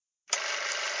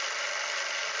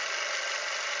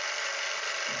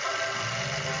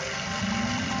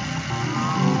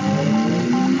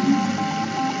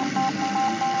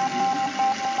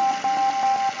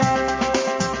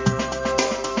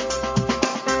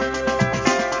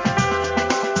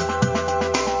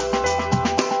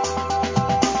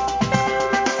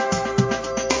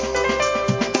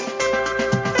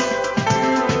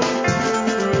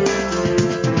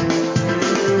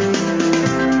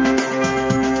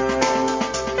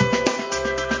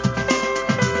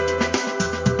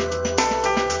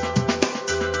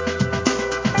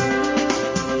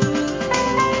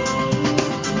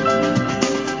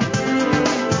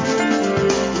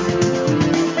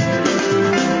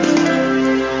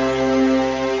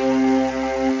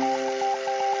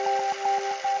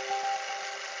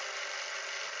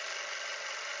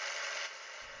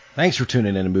Thanks for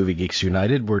tuning in to Movie Geeks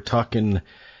United. We're talking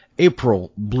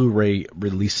April Blu-ray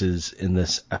releases in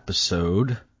this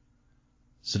episode.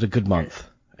 Is it a good month,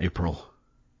 April?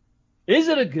 Is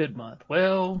it a good month?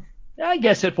 Well, I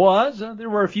guess it was. There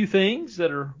were a few things that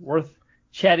are worth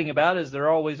chatting about, as there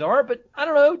always are, but I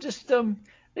don't know, just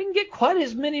didn't get quite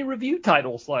as many review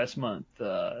titles last month.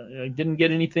 I didn't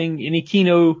get any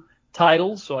Kino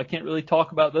titles, so I can't really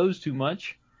talk about those too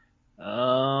much.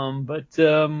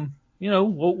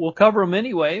 We'll cover them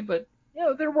anyway, but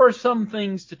there were some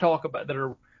things to talk about that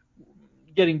are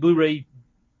getting Blu-ray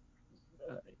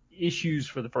issues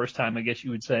for the first time, I guess you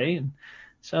would say. And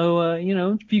so,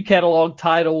 a few catalog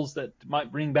titles that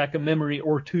might bring back a memory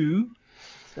or two.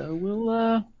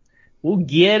 So we'll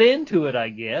get into it, I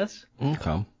guess.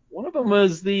 Okay. One of them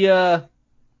was the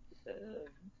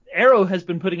Arrow has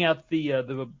been putting out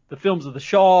the films of the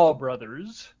Shaw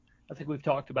Brothers. I think we've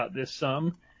talked about this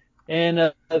some.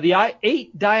 And the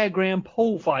 8 Diagram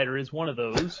Pole Fighter is one of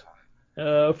those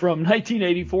from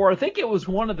 1984. I think it was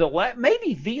one of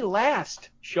maybe the last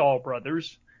Shaw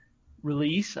Brothers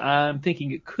release. I'm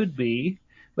thinking it could be.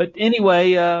 But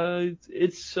anyway,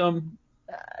 it's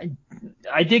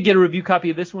I did get a review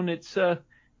copy of this one. It's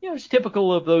it's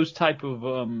typical of those type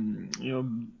of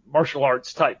martial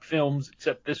arts type films,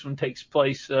 except this one takes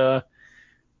place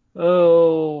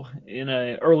in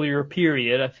an earlier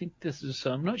period. I think this is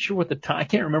I'm not sure what the time. I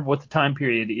can't remember what the time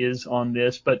period is on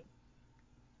this, but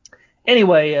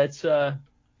anyway, it's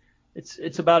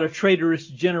about a traitorous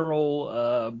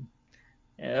general.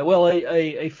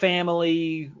 A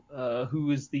family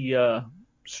who is the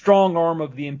strong arm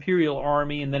of the Imperial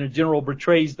Army, and then a general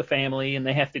betrays the family, and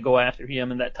they have to go after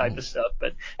him and that type of stuff.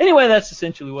 But anyway, that's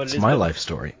essentially what it is. It's my life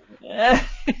story.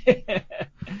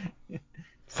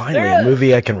 Finally, a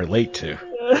movie I can relate to.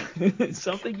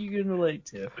 Something you can relate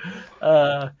to.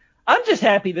 I'm just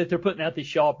happy that they're putting out these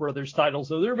Shaw Brothers titles,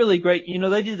 though. They're really great.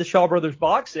 They did the Shaw Brothers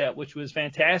box set, which was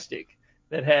fantastic.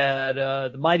 That had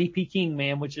the Mighty Peking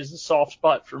Man, which is a soft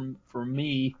spot for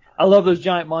me. I love those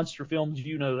giant monster films.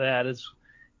 You know that,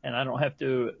 and I don't have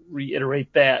to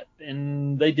reiterate that.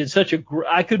 And they did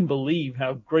I couldn't believe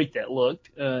how great that looked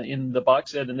in the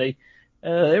box set. And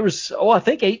there was, I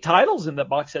think 8 titles in that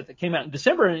box set that came out in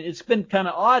December. And it's been kind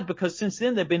of odd because since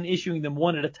then they've been issuing them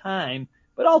one at a time.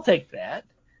 But I'll take that.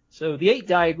 So the 8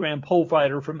 Diagram Pole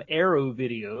Fighter from Arrow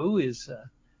Video is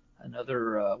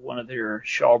another one of their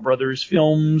Shaw Brothers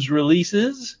films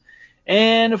releases.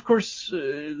 And, of course,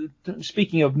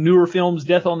 speaking of newer films,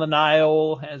 Death on the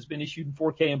Nile has been issued in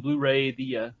 4K and Blu-ray.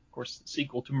 The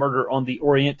sequel to Murder on the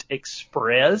Orient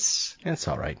Express. That's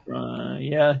all right.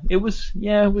 It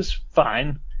was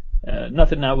fine.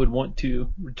 Nothing I would want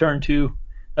to return to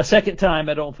a second time,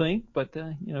 I don't think. But,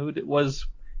 it was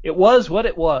what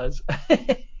it was.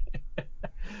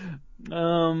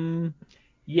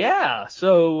 Yeah,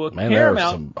 so Man, Paramount. there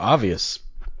was some obvious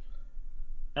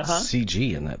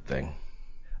CG in that thing.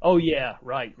 Oh yeah,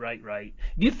 right.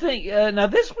 Do you think now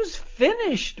this was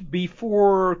finished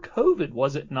before COVID,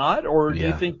 was it not? Or do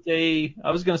you think I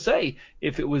was going to say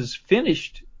if it was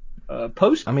finished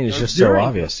post. I mean, it's just so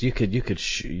obvious.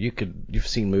 You've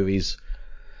seen movies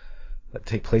that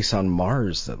take place on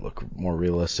Mars that look more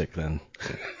realistic than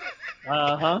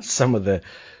some of the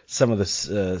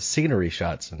scenery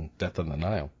shots in Death on the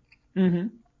Nile. Mm-hmm.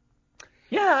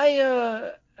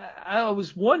 Yeah, I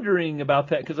was wondering about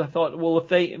that because I thought, well, if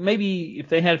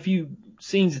they had a few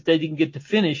scenes that they didn't get to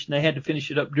finish and they had to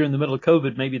finish it up during the middle of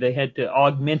COVID, maybe they had to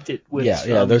augment it with.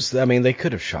 They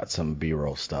could have shot some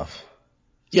B-roll stuff.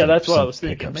 Yeah, that's what I was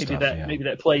thinking. Maybe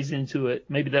that plays into it.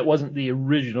 Maybe that wasn't the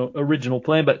original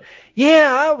plan, but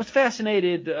yeah, I was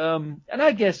fascinated. And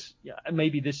I guess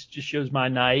maybe this just shows my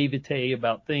naivete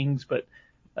about things, but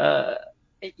I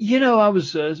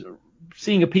was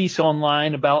seeing a piece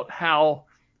online about how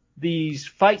these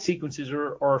fight sequences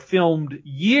are filmed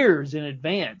years in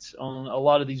advance on a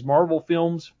lot of these Marvel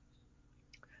films.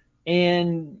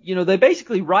 And, they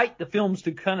basically write the films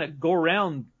to kind of go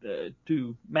around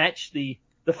to match the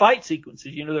fight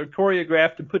sequences. They're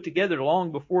choreographed and put together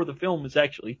long before the film is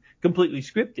actually completely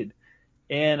scripted.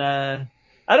 And I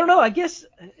don't know. I guess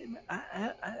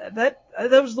that was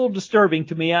a little disturbing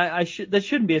to me. That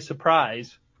shouldn't be a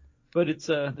surprise, but it's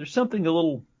there's something a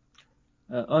little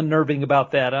unnerving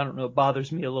about that. I don't know. It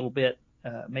bothers me a little bit.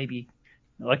 Maybe,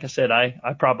 like I said,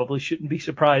 I probably shouldn't be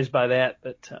surprised by that,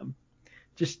 but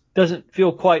just doesn't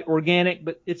feel quite organic.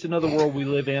 But it's another world we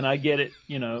live in. I get it,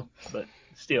 but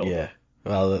still. Yeah.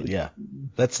 Well, yeah.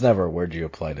 That's never a word you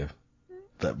apply to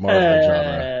that Marvel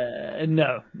genre.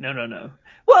 No.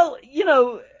 Well,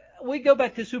 we go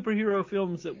back to superhero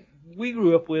films that we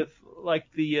grew up with, like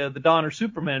the Donner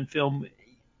Superman film.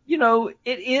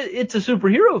 it's a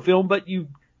superhero film, but you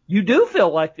do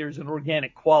feel like there's an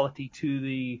organic quality to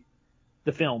the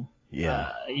film.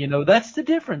 Yeah. That's the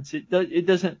difference. It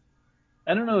doesn't.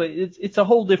 I don't know. It's a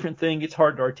whole different thing. It's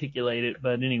hard to articulate it,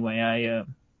 but anyway,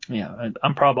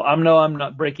 I'm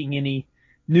not breaking any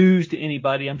news to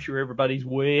anybody. I'm sure everybody's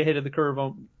way ahead of the curve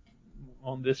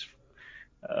on this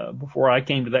before I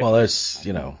came to that. Well,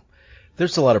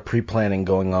 there's a lot of pre-planning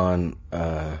going on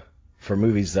for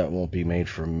movies that won't be made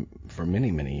for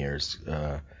many, many years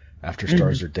after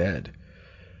Stars Are Dead.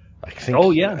 I think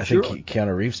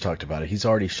Keanu Reeves talked about it. He's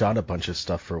already shot a bunch of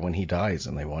stuff for when he dies,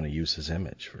 and they want to use his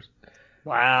image.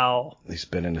 Wow. He's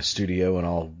been in a studio and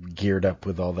all geared up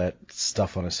with all that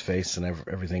stuff on his face and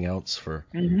everything else for,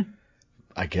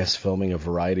 I guess, filming a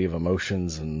variety of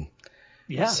emotions and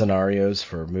scenarios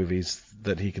for movies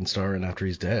that he can star in after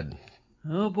he's dead.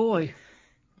 Oh, boy.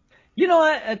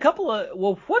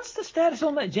 What's the status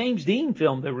on that James Dean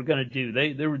film they were going to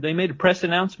do? They made a press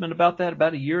announcement about that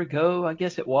about a year ago, I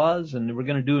guess it was, and they were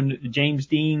going to do James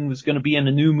Dean was going to be in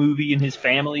a new movie, and his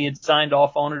family had signed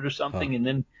off on it or something, and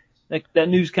then that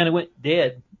news kind of went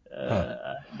dead.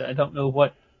 I don't know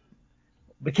what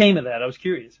became of that. I was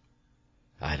curious.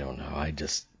 I don't know. I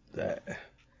just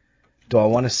do I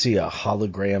want to see a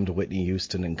hologrammed Whitney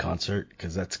Houston in concert?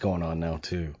 Because that's going on now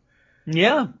too.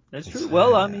 Yeah, that's true.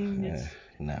 Well, I mean,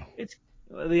 no. It's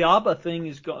the ABBA thing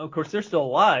is going. Of course, they're still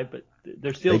alive, but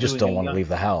they're still. They just don't want to leave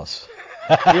the house.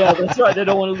 Yeah, that's right. They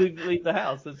don't want to leave the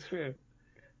house. That's true.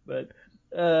 But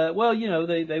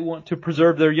they want to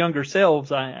preserve their younger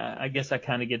selves. I guess I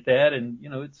kind of get that,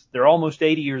 and they're almost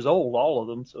 80 years old, all of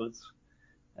them. So it's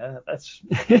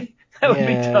that would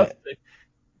be tough.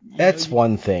 That's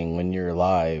one thing when you're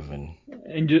alive and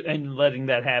letting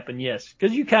that happen, yes,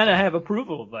 because you kind of have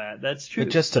approval of that. That's true.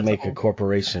 But just to make a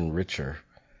corporation richer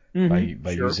by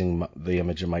using the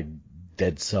image of my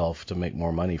dead self to make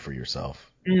more money for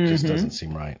yourself, just doesn't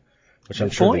seem right. Which I'm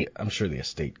sure the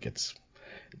estate gets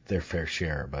their fair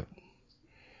share, but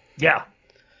yeah,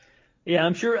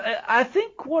 I'm sure. I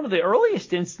think one of the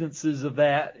earliest instances of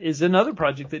that is another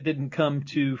project that didn't come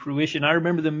to fruition. I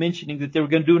remember them mentioning that they were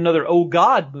going to do another Oh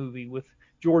God movie with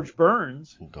George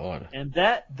Burns. Oh God. And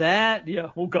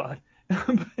oh God.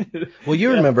 Well,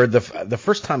 you remember the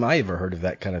first time I ever heard of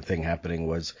that kind of thing happening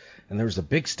was, and there was a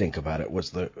big stink about it,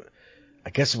 was I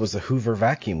guess it was the Hoover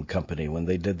Vacuum Company when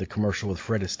they did the commercial with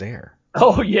Fred Astaire.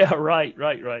 Oh, yeah, right.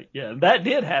 Yeah, that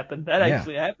did happen. That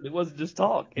actually happened. It wasn't just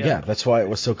talk. Yeah, that's why it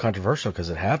was so controversial, because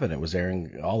it happened. It was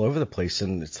airing all over the place,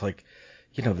 and it's like,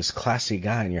 this classy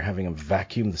guy, and you're having him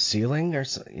vacuum the ceiling, or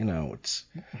it's...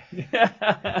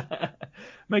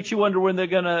 Makes you wonder when they're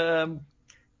going to,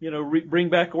 bring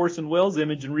back Orson Welles'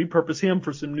 image and repurpose him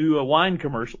for some new wine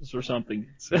commercials or something.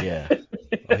 Yeah.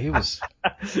 Well, he was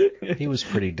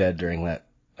pretty dead during that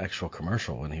actual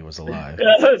commercial when he was alive.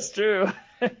 Yeah, that's true.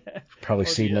 Probably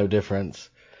see no difference.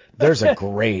 There's a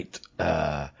great,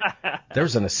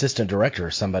 there's an assistant director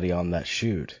or somebody on that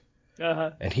shoot.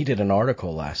 And he did an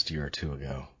article last year or two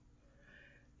ago.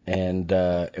 And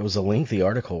it was a lengthy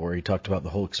article where he talked about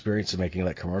the whole experience of making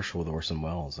that commercial with Orson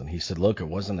Welles. And he said, look, it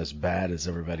wasn't as bad as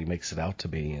everybody makes it out to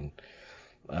be. And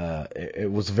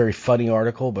it was a very funny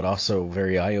article, but also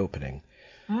very eye-opening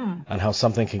on how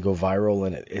something can go viral,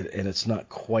 and it's not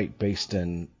quite based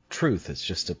in truth. It's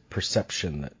just a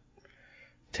perception that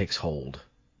takes hold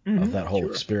of that whole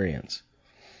experience.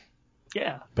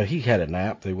 Yeah. But he had a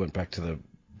nap. They went back to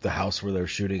the house where they were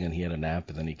shooting, and he had a nap,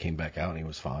 and then he came back out, and he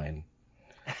was fine.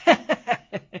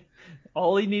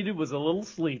 All he needed was a little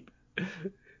sleep.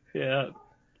 Yeah.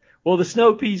 Well, the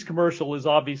Snow Peas commercial is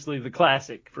obviously the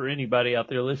classic for anybody out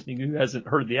there listening who hasn't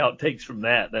heard the outtakes from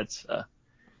that.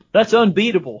 That's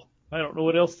unbeatable. I don't know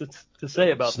what else to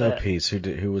say about Snow that. Peas.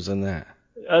 Who was in that?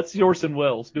 That's Orson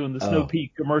Welles doing the Snow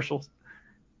Pea commercials.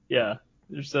 Yeah.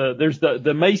 There's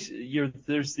the Mace.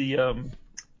 There's the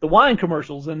wine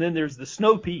commercials, and then there's the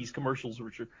Snow Peas commercials,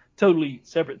 which are totally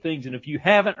separate things. And if you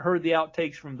haven't heard the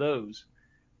outtakes from those,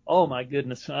 oh my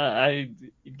goodness, I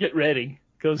get ready,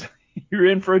 because you're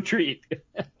in for a treat.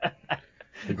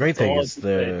 The great thing is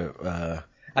I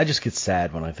just get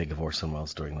sad when I think of Orson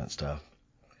Welles doing that stuff.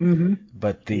 Mm-hmm.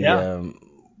 But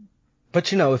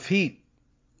if he,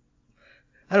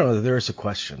 I don't know, there is a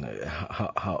question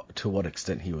how to what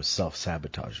extent he was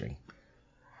self-sabotaging.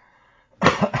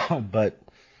 But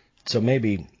so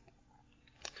maybe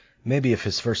if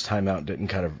his first time out didn't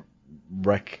kind of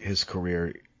wreck his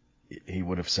career, he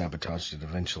would have sabotaged it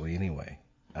eventually anyway.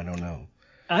 I don't know.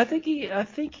 I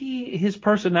think his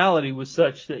personality was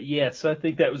such that, yes, I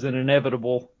think that was an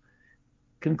inevitable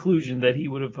conclusion that he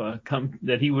would have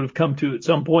come to at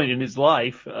some point in his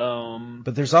life.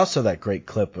 But there's also that great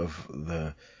clip of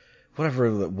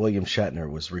whatever that William Shatner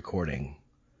was recording,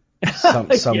 some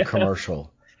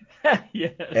commercial.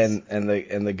 Yes. And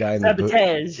the guy in the booth,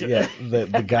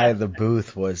 the guy in the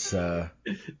booth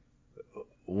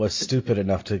was stupid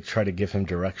enough to try to give him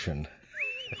direction.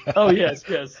 Oh yes.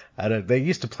 They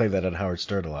used to play that at Howard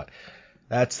Stern a lot.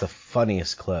 That's the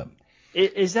funniest clip.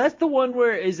 Is that the one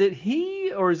where, is it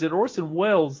he or is it Orson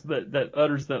Welles that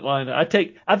utters that line? I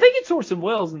think it's Orson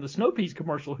Welles in the Snow Peas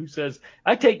commercial who says,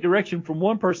 "I take direction from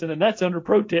one person and that's under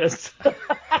protest."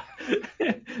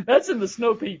 That's in the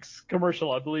Snow Peaks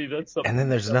commercial, I believe. And then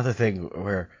there's another thing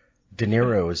where De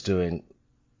Niro is doing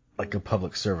like a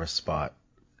public service spot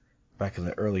back in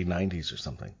the early 90s or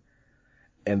something.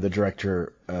 And the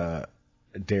director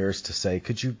dares to say,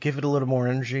 "Could you give it a little more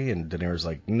energy?" And De Niro's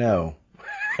like, "No."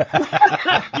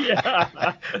 Yeah.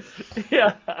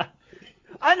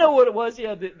 I know what it was.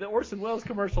 Yeah, the Orson Welles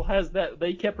commercial has that.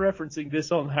 They kept referencing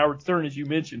this on Howard Stern, as you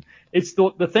mentioned. It's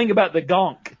the thing about the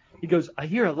gonk. He goes, "I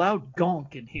hear a loud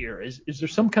gonk in here. Is there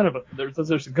some kind of there's a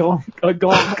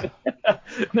gonk?"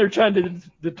 They're trying to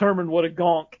determine what a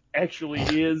gonk actually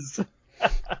is.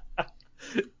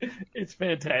 It's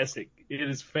fantastic. It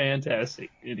is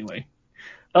fantastic. Anyway.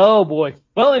 Oh boy.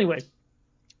 Well, anyway.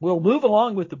 We'll move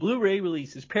along with the Blu-ray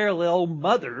releases. Parallel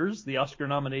Mothers, the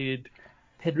Oscar-nominated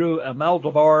Pedro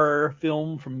Almodovar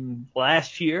film from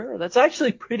last year. That's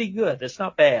actually pretty good. That's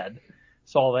not bad.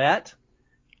 Saw that.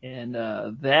 And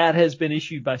that has been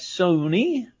issued by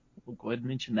Sony. We'll go ahead and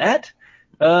mention that.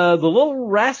 The Little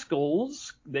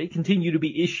Rascals, they continue to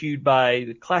be issued by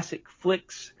the Classic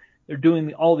Flicks. They're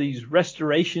doing all these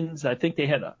restorations. I think they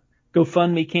had a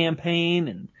GoFundMe campaign,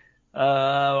 and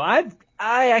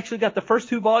I actually got the first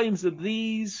 2 volumes of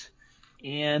these,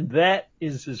 and that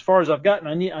is as far as I've gotten.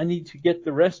 I need to get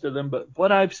the rest of them, but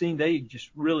what I've seen, they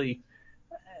really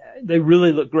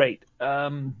look great.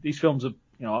 These films have,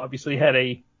 obviously had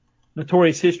a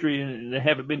notorious history, and they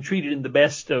haven't been treated in the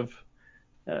best of,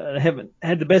 they haven't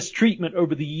had the best treatment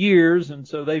over the years, and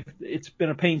so it's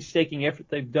been a painstaking effort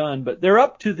they've done. But they're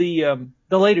up to the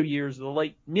later years, the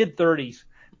late mid-30s.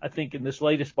 I think in this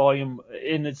latest volume,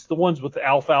 and it's the ones with the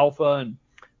alfalfa, and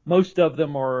most of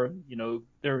them are,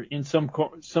 they're in some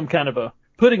kind of a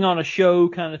putting on a show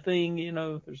kind of thing.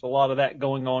 There's a lot of that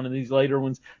going on in these later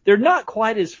ones. They're not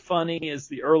quite as funny as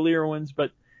the earlier ones,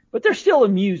 but they're still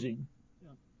amusing.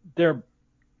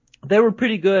 They were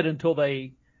pretty good until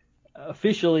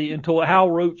until Hal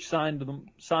Roach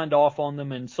signed off on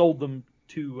them and sold them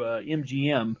to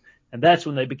MGM. And that's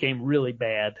when they became really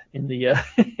bad in the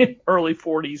early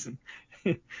 40s.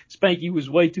 And Spanky was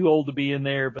way too old to be in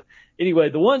there. But anyway,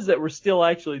 the ones that were still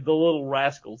actually the Little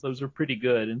Rascals, those are pretty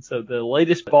good. And so the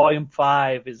latest volume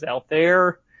 5 is out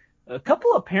there. A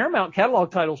couple of Paramount catalog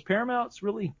titles. Paramount's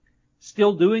really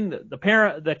still doing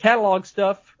the catalog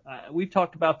stuff. We've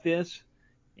talked about this.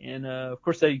 And, of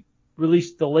course, they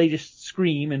released the latest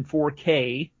Scream in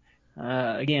 4K.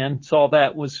 Again, saw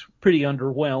that, was pretty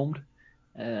underwhelmed.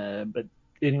 But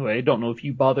anyway, I don't know if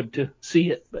you bothered to see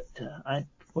it, but I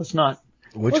was not.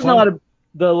 Which one?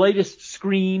 The latest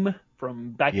Scream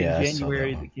from back in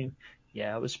January.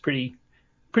 It was pretty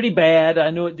bad.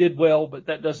 I know it did well, but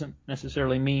that doesn't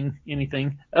necessarily mean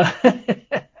anything.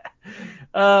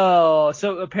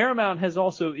 So Paramount has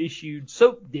also issued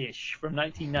Soap Dish from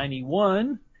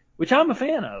 1991, which I'm a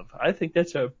fan of. I think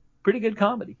that's a pretty good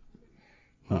comedy.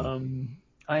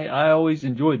 I always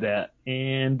enjoyed that,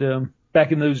 and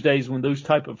back in those days when those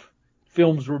type of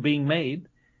films were being made.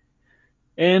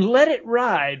 And Let It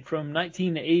Ride from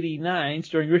 1989,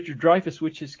 starring Richard Dreyfuss,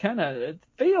 which has kind of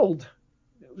failed.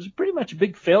 It was pretty much a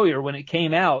big failure when it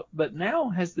came out, but now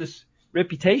has this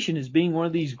reputation as being one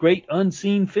of these great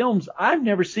unseen films. I've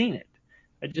never seen it.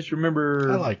 I just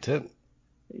remember. I liked it.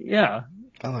 Yeah.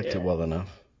 I liked it well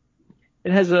enough.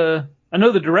 It has I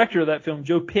know the director of that film,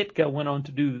 Joe Pytka, went on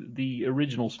to do the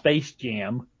original Space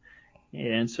Jam.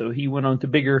 And so he went on to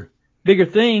bigger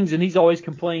things, and he's always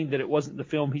complained that it wasn't the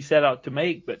film he set out to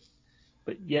make, but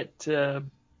yet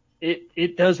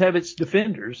it does have its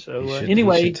defenders. So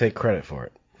anyway, he should take credit for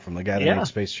it. From the guy that made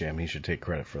Space Jam, he should take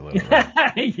credit for a little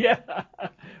bit. Yeah,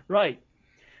 right.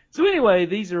 So anyway,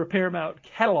 these are a Paramount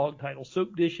catalog titles: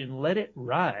 Soap Dish and Let It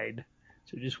Ride.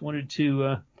 So just wanted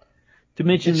to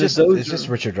mention it's just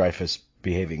Richard Dreyfuss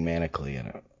behaving manically in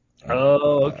it.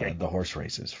 Okay. The horse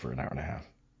races for an hour and a half.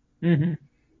 Mm-hmm.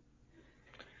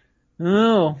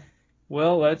 Oh,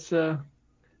 well,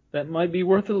 that might be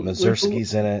worth it.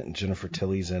 Mazursky's in it, and Jennifer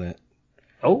Tilly's in it.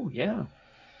 Oh, yeah.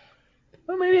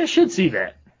 Well, maybe I should see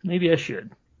that. Maybe I should.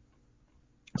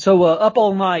 So Up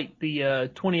All Night, the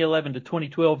 2011 to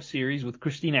 2012 series with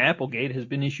Christina Applegate, has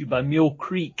been issued by Mill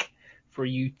Creek for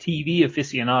you TV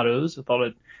aficionados. I thought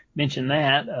I'd mention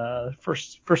that.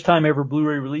 First time ever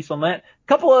Blu-ray release on that. A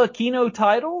couple of Kino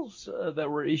titles that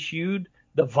were issued.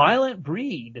 The Violent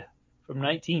Breed from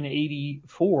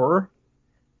 1984.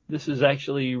 This is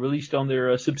actually released on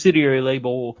their subsidiary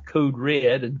label Code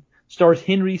Red and stars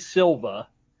Henry Silva,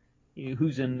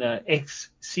 who's an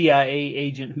ex-CIA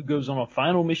agent who goes on a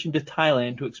final mission to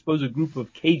Thailand to expose a group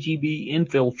of KGB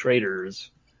infiltrators.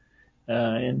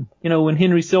 And, when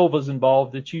Henry Silva's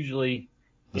involved, it's usually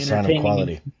the sign of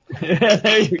quality.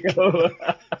 There you go.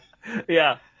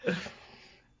 Yeah.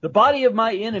 The Body of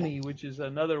My Enemy, which is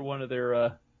another one of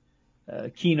their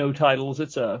Kino titles.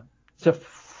 It's a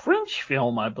French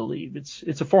film, I believe.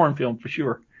 It's a foreign film for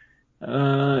sure.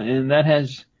 And that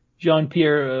has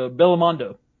Jean-Pierre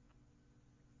Belmondo.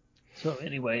 So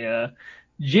anyway,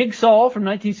 Jigsaw from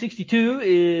 1962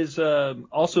 is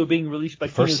also being released by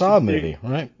First Saw movie,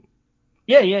 right?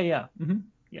 Yeah. Mm-hmm.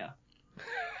 Yeah.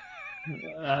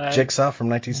 Jigsaw from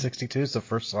 1962 is the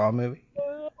first Saw movie?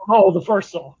 The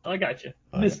first Saw. I got you.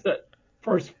 Missed that.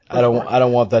 First I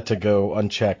don't want that to go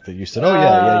unchecked that you said, oh,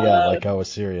 yeah, like I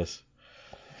was serious.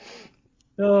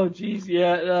 Oh, geez,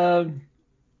 yeah.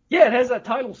 It has that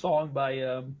title song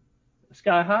by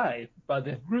Sky High by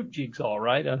the group Jigsaw,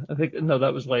 right? I think, no,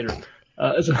 that was later.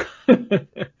 This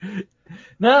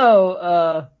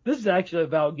is actually a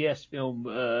Val Guest film,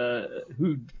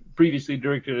 who previously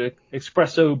directed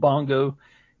Espresso Bongo.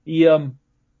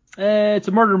 It's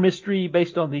a murder mystery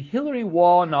based on the Hilary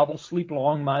Waugh novel Sleep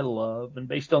Long, My Love, and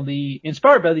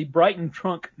inspired by the Brighton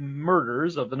Trunk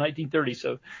murders of the 1930s.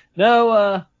 So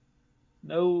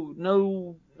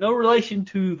no relation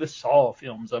to the Saw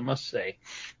films, I must say.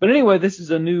 But anyway, this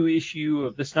is a new issue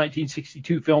of this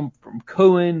 1962 film from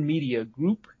Cohen Media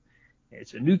Group.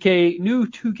 It's a new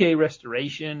 2K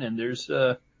restoration, and there's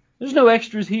no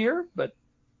extras here, but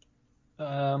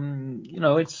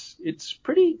it's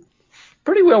pretty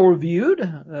well reviewed.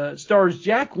 It stars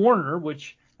Jack Warner,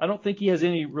 which I don't think he was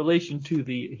any relation to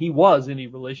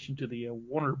the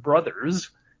Warner Brothers.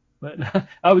 But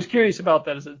I was curious about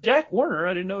that. I said, Jack Warner,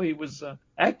 I didn't know he was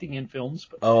acting in films.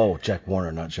 But, oh, Jack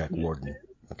Warner, not Jack Warden.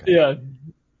 Okay.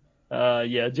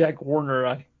 Yeah. Jack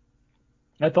Warner.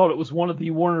 I thought it was one of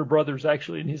the Warner Brothers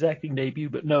actually in his acting debut,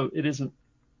 but no, it isn't.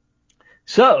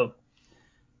 So,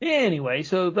 anyway,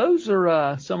 those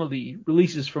are some of the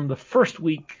releases from the first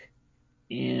week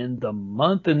in the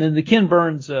month. And then the Ken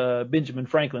Burns Benjamin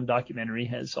Franklin documentary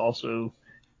has also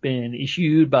been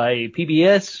issued by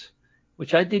PBS,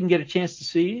 which I didn't get a chance to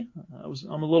see.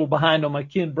 I'm a little behind on my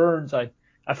Ken Burns. I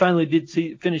finally did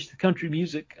finish the country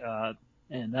music,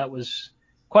 and that was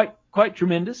quite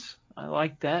tremendous. I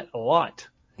liked that a lot.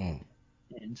 And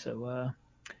so,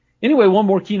 anyway, one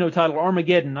more Kino title,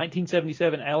 Armageddon,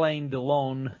 1977, Alain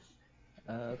Delon.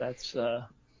 That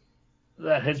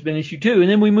has been issued too. And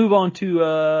then we move on to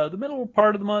the middle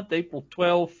part of the month, April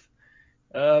 12th.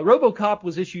 RoboCop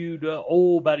was issued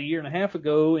about a year and a half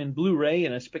ago in Blu-ray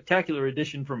in a spectacular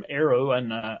edition from Arrow,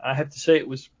 and I have to say it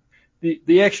was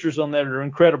the extras on that are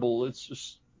incredible. It's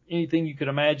just anything you could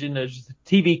imagine. There's the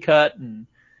TV cut and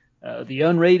the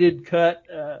unrated cut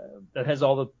that has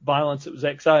all the violence that was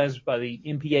excised by the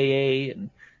MPAA, and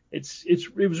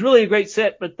it was really a great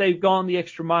set, but they've gone the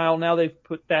extra mile. Now they've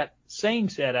put that same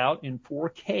set out in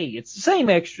 4K. It's the same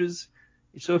extras.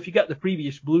 So if you got the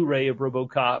previous Blu-ray of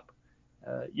RoboCop,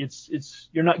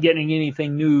 you're not getting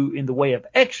anything new in the way of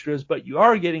extras, but you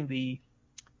are getting the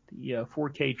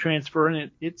 4K transfer,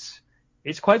 and it's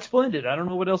quite splendid. I don't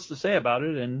know what else to say about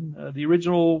it. And the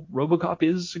original RoboCop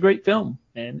is a great film,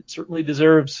 and it certainly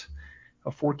deserves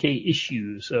a 4K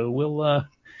issue. So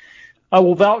I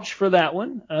will vouch for that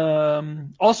one.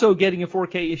 Also getting a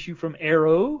 4K issue from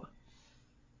Arrow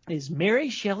is Mary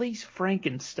Shelley's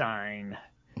Frankenstein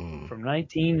from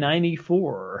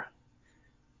 1994.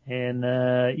 And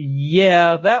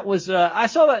that was I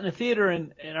saw that in the theater,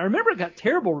 and I remember it got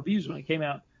terrible reviews when it came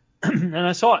out. And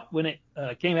I saw it when it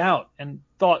came out and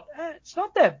thought, it's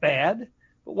not that bad.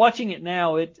 But watching it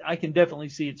now, I can definitely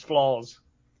see its flaws.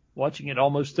 Watching it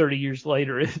almost 30 years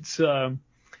later, it's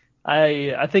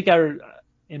I think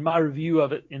in my review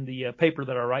of it in the paper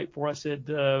that I write for, I said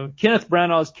Kenneth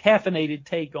Branagh's caffeinated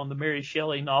take on the Mary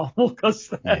Shelley novel, because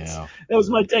that was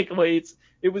my takeaway.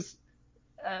 It was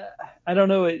I don't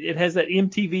know. It has that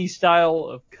MTV style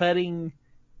of cutting.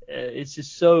 It's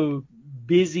just so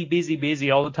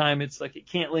busy all the time. It's like it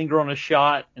can't linger on a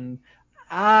shot, and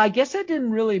I guess that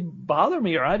didn't really bother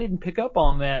me, or I didn't pick up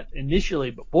on that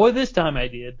initially. But boy, this time I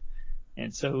did.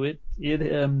 And so I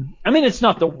mean, it's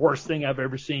not the worst thing I've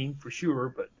ever seen for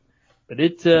sure, but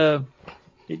it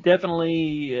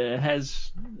definitely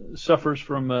suffers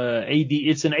from AD.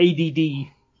 It's an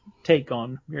ADD take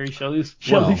on Mary Shelley's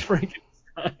Frankenstein.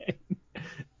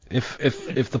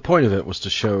 If the point of it was to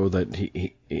show that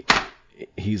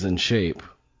he's in shape,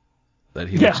 that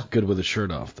he looks good with his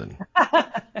shirt off, then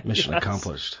mission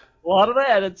accomplished. A lot of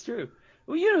that, it's true.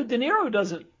 Well, De Niro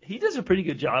does a pretty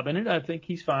good job in it. I think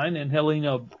he's fine, and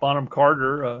Helena Bonham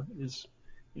Carter is,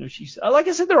 she's, like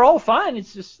I said, they're all fine.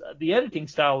 It's just the editing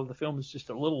style of the film is just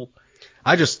a little.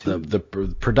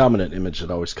 The predominant image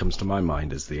that always comes to my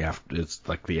mind is it's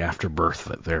like the afterbirth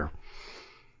that they're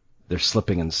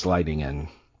slipping and sliding in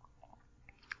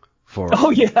for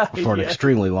an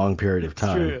extremely long period of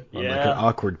time, true. Like an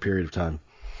awkward period of time.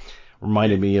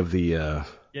 Reminded me of the.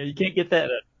 You can't get that.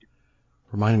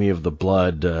 Reminded me of the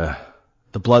blood that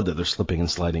they're slipping and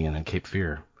sliding in Cape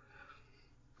Fear.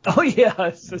 Oh yeah,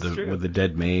 that's true. With the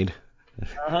dead maid.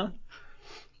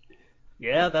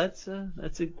 Yeah, it's in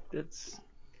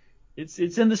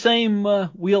the same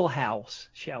wheelhouse,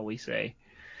 shall we say?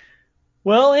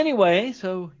 Well, anyway,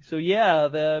 so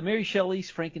the Mary Shelley's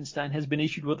Frankenstein has been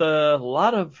issued with a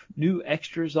lot of new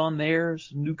extras on there,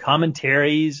 some new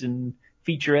commentaries and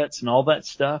featurettes and all that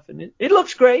stuff, and it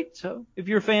looks great. So if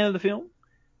you're a fan of the film,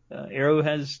 Arrow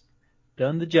has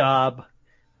done the job.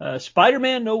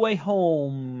 Spider-Man: No Way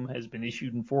Home has been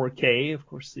issued in 4K. Of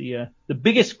course, the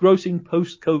biggest grossing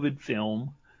post-COVID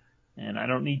film, and I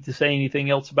don't need to say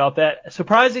anything else about that.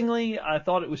 Surprisingly, I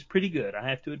thought it was pretty good, I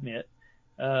have to admit.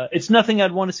 It's nothing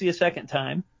I'd want to see a second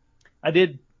time. I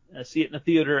did see it in the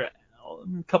theater a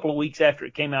couple of weeks after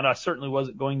it came out. I certainly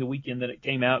wasn't going the weekend that it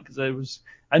came out because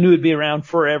I knew it'd be around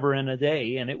forever and a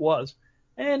day, and it was.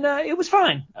 And it was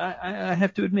fine. I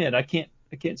have to admit, I can't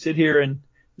sit here and,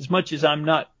 as much as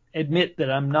admit that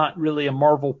I'm not really a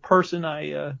Marvel person,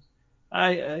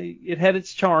 it had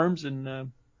its charms,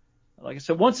 and like I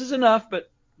said, once is enough, but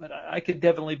I could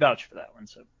definitely vouch for that one.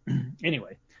 So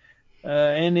anyway,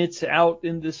 and it's out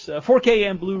in this 4K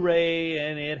and Blu-ray,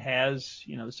 and it has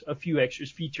a few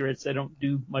extras, featurettes. They don't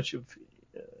do much of,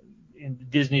 and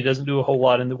Disney doesn't do a whole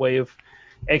lot in the way of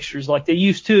extras like they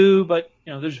used to, but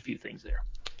there's a few things there.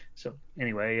 So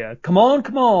anyway, come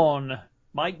on,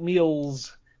 Mike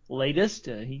Mills' latest.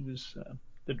 He was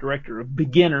the director of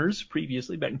Beginners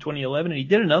previously back in 2011, and he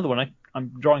did another one.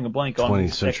 I'm drawing a blank on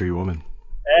 20th Century Woman.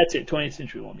 That's it, 20th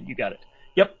Century Woman. You got it.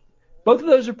 Yep. Both of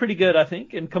those are pretty good, I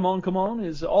think, and Come On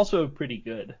is also pretty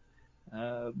good.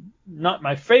 Not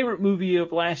my favorite movie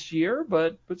of last year,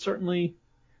 but certainly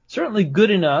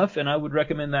good enough, and I would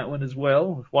recommend that one as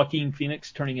well, with Joaquin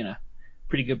Phoenix turning in a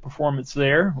pretty good performance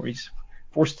there, where he's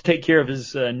forced to take care of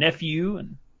his nephew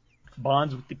and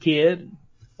bonds with the kid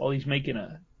while he's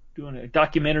doing a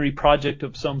documentary project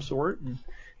of some sort. And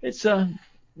it's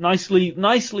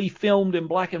nicely filmed in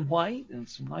black and white, and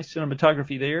some nice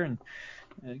cinematography there, and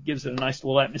it gives it a nice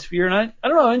little atmosphere. And I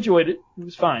don't know, I enjoyed it. It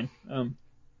was fine.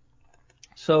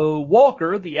 So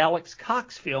Walker, the Alex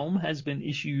Cox film, has been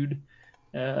issued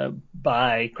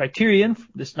by Criterion.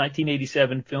 This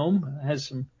 1987 film has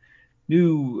some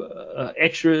new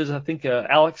extras. I think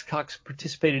Alex Cox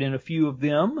participated in a few of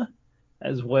them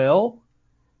as well.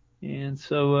 And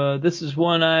so this is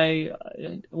one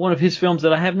of his films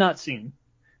that I have not seen.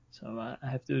 So I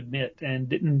have to admit, and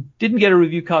didn't get a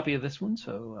review copy of this one,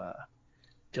 so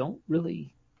don't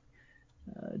really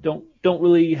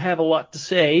have a lot to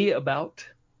say about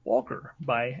Walker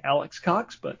by Alex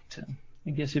Cox, but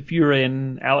I guess if you're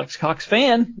an Alex Cox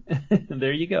fan,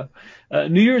 there you go.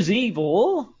 New Year's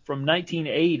Evil from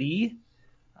 1980.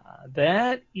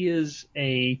 That is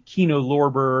a Kino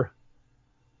Lorber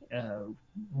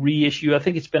reissue. I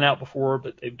think it's been out before,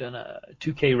 but they've done a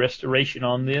 2K restoration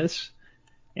on this.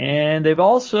 And they've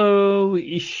also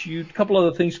issued a couple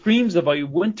other things. Screams of a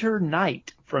Winter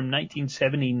Night from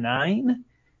 1979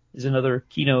 is another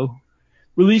Kino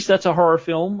release. That's a horror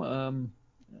film.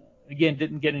 Again,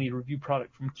 didn't get any review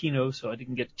product from Kino, so I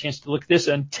didn't get a chance to look at this.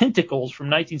 And Tentacles from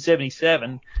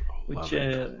 1977, which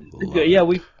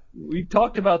we've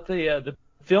talked about the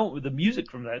film with the music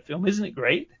from that film. Isn't it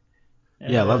great?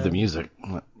 Yeah, I love the music.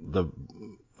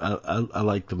 I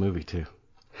like the movie too.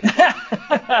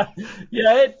 Yeah,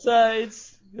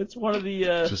 it's one of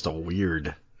the just a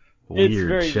weird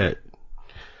shit. Good.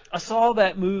 I saw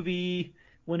that movie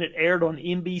when it aired on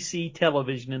NBC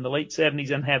television in the late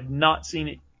 70s and have not seen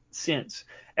it since.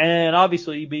 And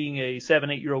obviously, being a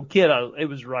 7-8-year-old kid, it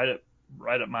was right up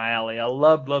my alley. I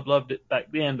loved it back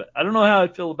then, but I don't know how I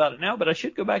feel about it now, but I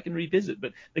should go back and revisit.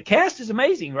 But the cast is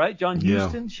amazing, right? John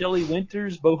Huston, Shelley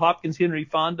Winters, Bo Hopkins, Henry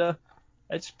Fonda.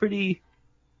 That's pretty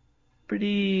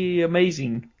pretty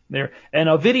amazing there. And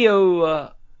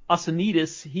Ovidio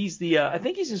Asanides, he's I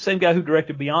think he's the same guy who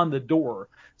directed Beyond the Door.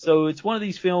 So it's one of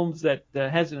these films that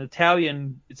has an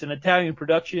Italian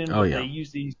production. Oh, yeah. They use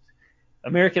these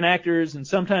American actors, and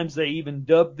sometimes they even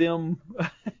dub them.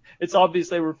 It's obvious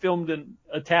they were filmed in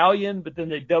Italian, but then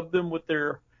they dubbed them with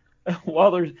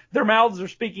while their mouths are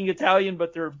speaking Italian,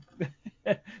 but the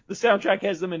soundtrack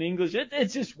has them in English.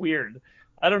 It's just weird.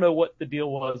 I don't know what the deal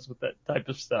was with that type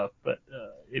of stuff, but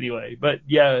anyway. But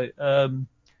yeah,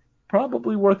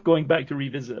 probably worth going back to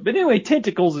revisit it. But anyway,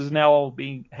 Tentacles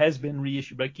has been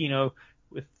reissued by Kino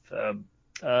with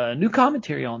new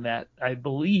commentary on that, I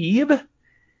believe.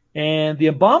 And The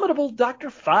Abominable Dr.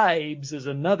 Phibes is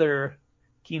another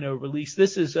Kino release.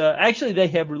 This is actually they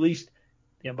have released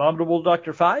The Abominable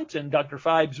Dr. Phibes and Dr.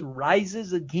 Phibes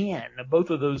Rises Again.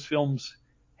 Both of those films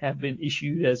have been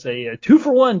issued as a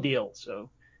 2-for-1 deal,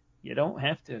 so you don't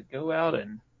have to go out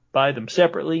and buy them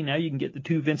separately. Now you can get the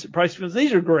 2 Vincent Price films.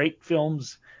 These are great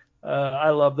films. I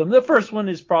love them. The first one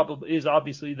is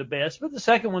obviously the best, but the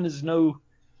second one is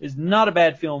not a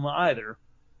bad film either.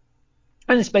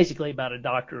 And it's basically about a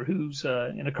doctor who's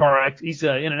in a car accident. He's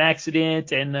in an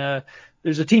accident, and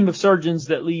there's a team of surgeons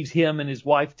that leaves him and his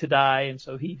wife to die, and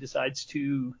so he decides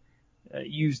to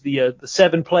use the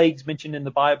 7 plagues mentioned in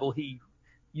the Bible. He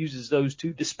uses those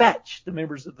to dispatch the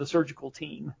members of the surgical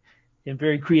team in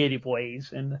very creative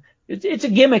ways. And it's a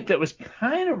gimmick that was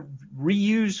kind of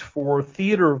reused for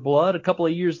Theater of Blood a couple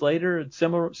of years later,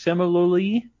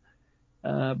 similarly.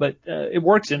 But it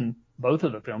works in both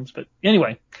of the films. But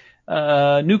anyway,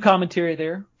 new commentary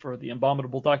there for The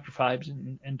Abominable Dr. Phibes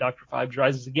and Dr. Phibes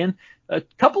Rises Again. A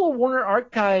couple of Warner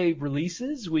Archive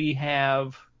releases. We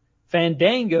have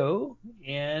Fandango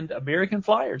and American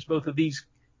Flyers, both of these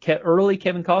early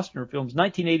Kevin Costner films,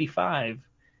 1985.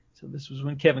 So this was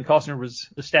when Kevin Costner was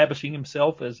establishing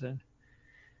himself as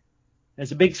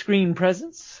a big screen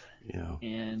presence. Yeah.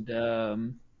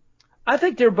 And I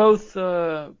think they're both,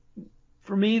 for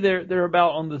me, they're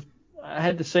about I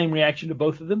had the same reaction to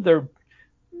both of them. They're,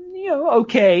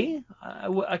 okay.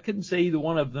 I couldn't say either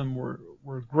one of them were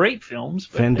great films.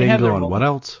 But Fandango and what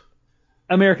else?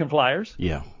 American Flyers.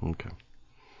 Yeah. Okay.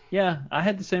 Yeah, I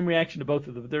had the same reaction to both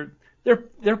of them.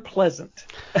 They're pleasant.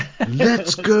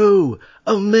 Let's go,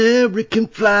 American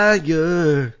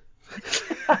Flyer.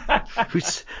 I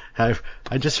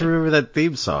just remember that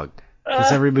theme song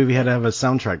because every movie had to have a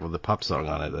soundtrack with a pop song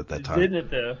on it at that time. Didn't it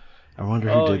though? I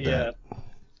wonder who did that.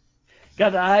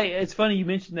 God, it's funny you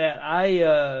mentioned that.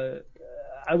 I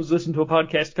was listening to a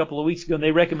podcast a couple of weeks ago, and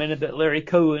they recommended that Larry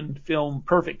Cohen film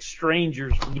Perfect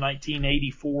Strangers from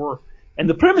 1984. And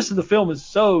the premise of the film is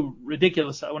so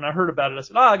ridiculous. When I heard about it, I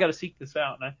said, I got to seek this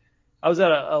out. And I was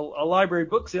at a library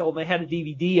book sale, and they had a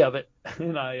DVD of it.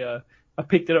 And I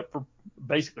picked it up for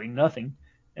basically nothing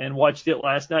and watched it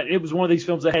last night. It was one of these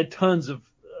films that had tons of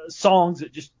songs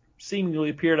that just seemingly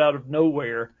appeared out of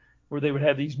nowhere, where they would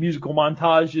have these musical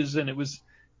montages, and it was,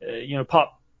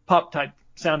 pop type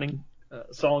sounding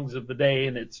songs of the day.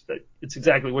 And it's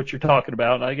exactly what you're talking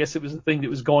about. And I guess it was the thing that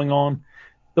was going on.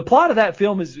 The plot of that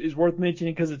film is worth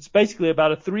mentioning because it's basically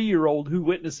about a 3-year-old who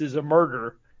witnesses a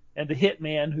murder, and the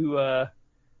hitman who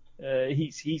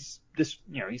he's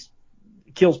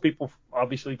kills people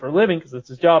obviously for a living because that's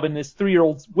his job, and this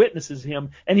 3-year-old witnesses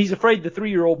him, and he's afraid the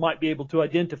 3-year-old might be able to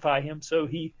identify him, so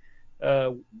he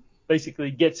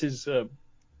basically gets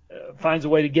finds a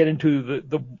way to get into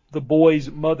the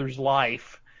boy's mother's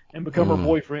life and become her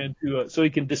boyfriend so he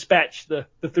can dispatch the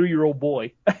 3-year-old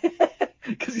boy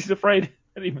because he's afraid.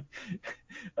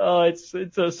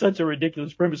 It's such a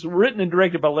ridiculous premise. Written and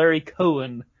directed by Larry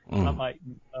Cohen. I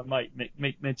might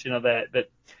make mention of that.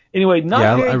 But anyway,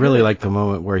 I really like the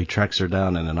moment where he tracks her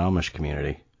down in an Amish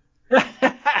community.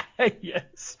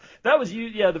 Yes, that was you.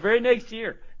 Yeah, the very next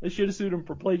year they should have sued him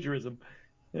for plagiarism.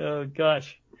 Oh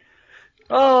gosh.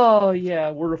 Oh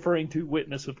yeah, we're referring to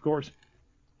Witness, of course.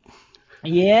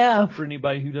 Yeah, for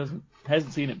anybody who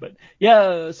hasn't seen it, but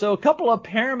yeah. So a couple of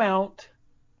Paramount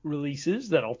releases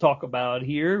that I'll talk about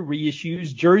here.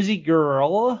 Reissues Jersey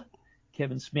Girl.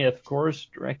 Kevin Smith, of course,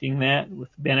 directing that with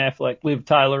Ben Affleck, Liv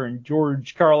Tyler, and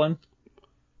George Carlin.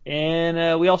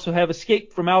 And we also have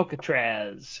Escape from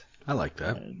Alcatraz. I like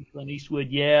that. Clint Eastwood,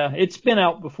 yeah. It's been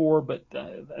out before, but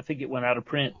I think it went out of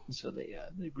print, so they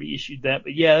reissued that.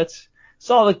 But yeah, it's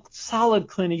solid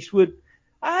Clint Eastwood.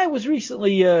 I was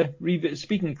recently,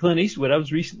 speaking of Clint Eastwood, I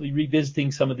was recently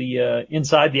revisiting some of the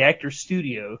Inside the Actors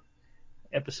Studio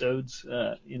episodes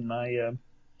in my,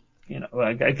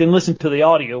 I can listen to the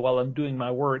audio while I'm doing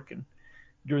my work and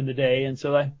during the day, and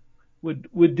so I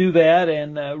would do that,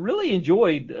 and really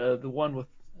enjoyed the one with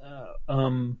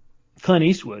Clint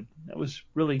Eastwood. That was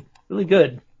really, really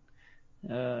good.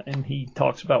 And he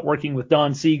talks about working with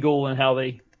Don Siegel and how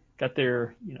they got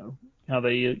their, how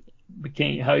he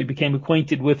became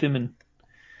acquainted with him and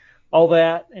all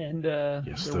that. And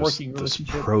yes, those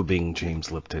probing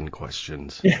James Lipton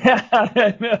questions. Yeah,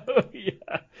 I know.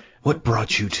 Yeah. What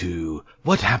brought you to?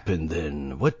 What happened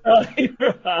then? What?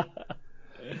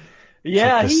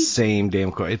 Yeah, it's like the same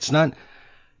damn question. It's not,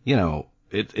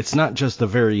 it's not just the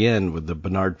very end with the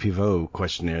Bernard Pivot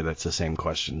questionnaire that's the same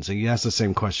questions. He asks the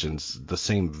same questions, the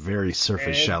same very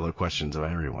surface shallow questions of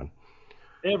everyone.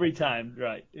 Every time,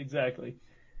 right? Exactly.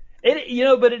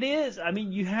 But it is. I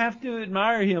mean, you have to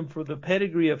admire him for the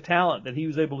pedigree of talent that he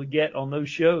was able to get on those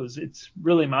shows. It's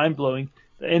really mind blowing.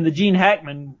 And the Gene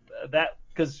Hackman,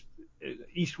 because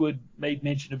Eastwood made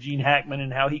mention of Gene Hackman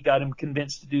and how he got him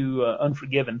convinced to do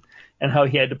Unforgiven, and how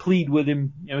he had to plead with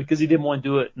him, because he didn't want to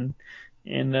do it.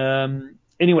 And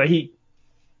anyway,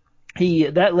 he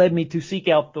that led me to seek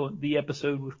out the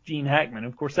episode with Gene Hackman.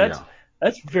 Of course,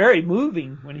 that's very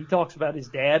moving when he talks about his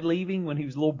dad leaving when he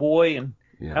was a little boy and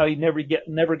how he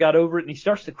never got over it, and he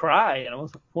starts to cry. And I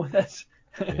was like, boy,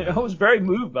 I was very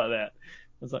moved by that.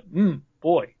 I was like,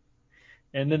 boy.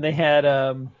 And then they had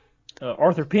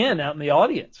Arthur Penn out in the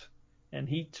audience, and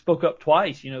he spoke up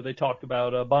twice. They talked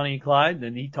about Bonnie and Clyde, and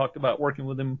then he talked about working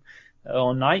with him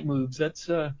on Night Moves. That's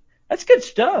good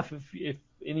stuff. If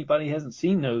anybody hasn't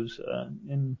seen those,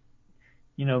 and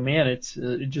man,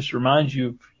 it just reminds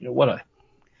you of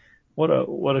what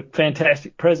a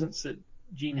fantastic presence that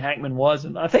Gene Hackman was.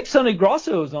 And I think Sonny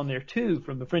Grosso is on there too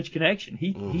from the French Connection.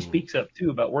 He speaks up too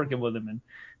about working with him,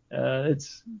 and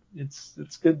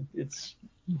it's good.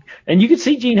 And you can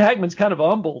see Gene Hackman's kind of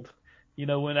humbled,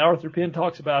 when Arthur Penn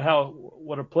talks about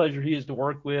what a pleasure he is to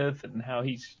work with, and how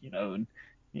he's,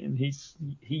 and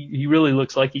he really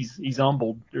looks like he's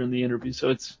humbled during the interview.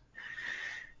 So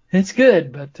it's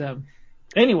good. But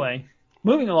anyway,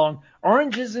 moving along,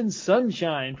 Oranges and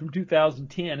Sunshine from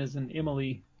 2010 is an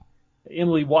Emily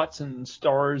Watson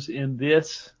stars in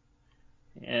this.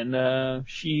 And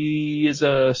she is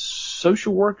a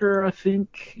social worker, I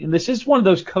think. And this is one of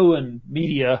those Cohen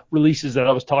Media releases that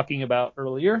I was talking about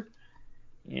earlier.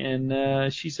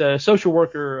 And she's a social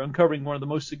worker uncovering one of the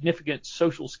most significant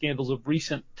social scandals of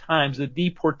recent times, the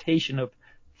deportation of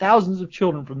thousands of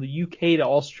children from the UK to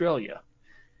Australia.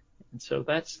 And so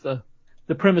that's the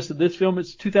premise of this film.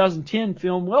 It's a 2010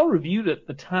 film, well reviewed at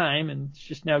the time, and it's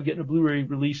just now getting a Blu-ray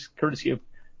release courtesy of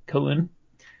Cohen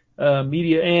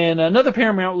Media. And another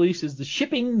Paramount release is The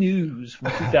Shipping News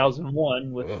from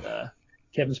 2001 with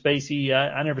Kevin Spacey.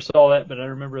 I never saw that, but I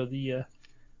remember the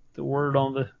word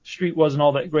on the street wasn't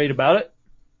all that great about it.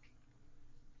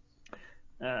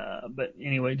 But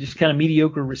anyway, just kind of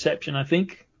mediocre reception, I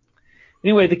think.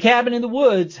 Anyway, The Cabin in the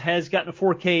Woods has gotten a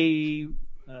 4K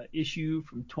issue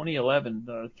from 2011,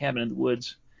 The Cabin in the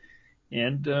Woods.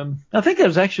 And I think that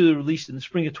was actually released in the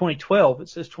spring of 2012. It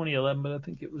says 2011, but I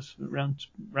think it was around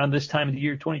this time of the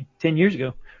year, 10 years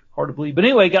ago. Hard to believe. But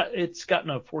anyway, it's gotten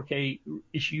a 4K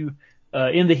issue.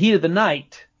 In the Heat of the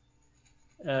Night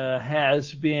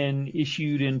has been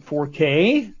issued in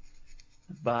 4K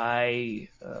by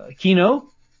Kino.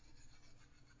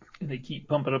 And they keep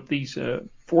pumping up these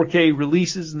 4K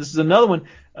releases. And this is another one.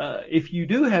 If you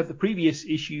do have the previous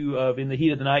issue of In the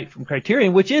Heat of the Night from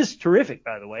Criterion, which is terrific,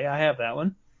 by the way, I have that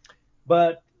one.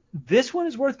 But this one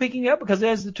is worth picking up because it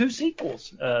has the two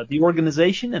sequels, The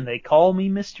Organization and They Call Me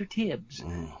Mr. Tibbs.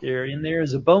 They're in there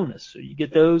as a bonus. So you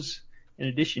get those in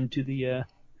addition to the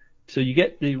so you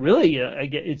get the really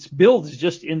it's billed as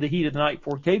just In the Heat of the Night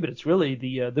 4K, but it's really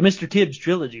the Mr. Tibbs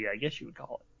trilogy, I guess you would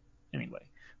call it. Anyway,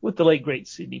 with the late great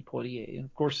Sidney Poitier, and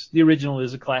of course the original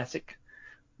is a classic.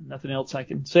 Nothing else I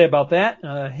can say about that.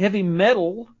 Heavy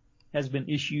Metal has been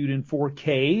issued in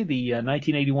 4K, the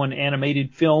 1981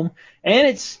 animated film, and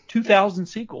its 2000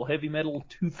 sequel, Heavy Metal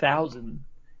 2000,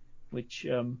 which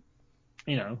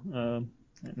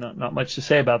not much to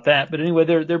say about that. But anyway,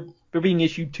 they're being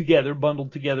issued together,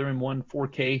 bundled together in one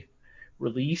 4K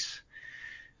release.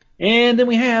 And then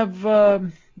we have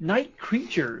Night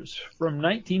Creatures from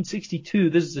 1962.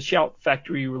 This is a Shout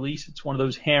Factory release. It's one of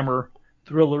those Hammer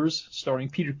thrillers starring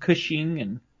Peter Cushing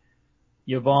and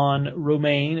Yvonne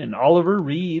Romaine and Oliver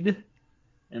Reed.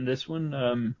 And this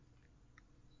one,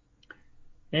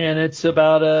 and it's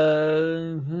about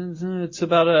a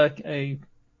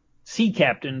sea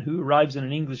captain who arrives in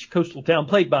an English coastal town,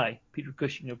 played by Peter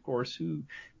Cushing, of course, who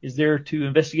is there to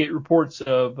investigate reports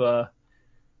of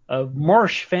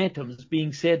marsh phantoms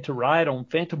being said to ride on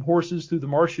phantom horses through the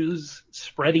marshes,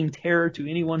 spreading terror to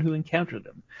anyone who encountered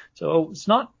them. So it's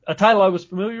not a title I was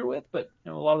familiar with, but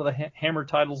a lot of the Hammer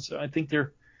titles, I think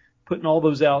they're putting all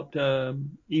those out,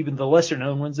 even the lesser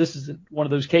known ones. This is one of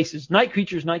those cases. Night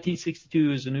Creatures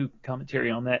 1962 is a new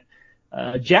commentary on that.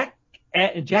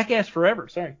 Jackass Forever,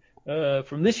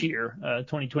 from this year,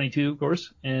 2022, of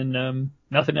course, and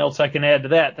nothing else I can add to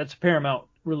that. That's a Paramount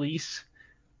release,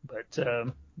 but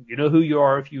you know who you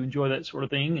are if you enjoy that sort of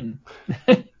thing, and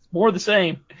it's more of the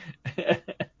same.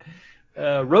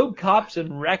 Rogue Cops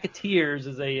and Racketeers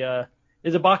is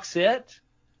a box set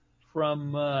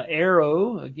from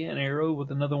Arrow. Again, Arrow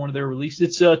with another one of their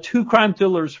releases. It's two crime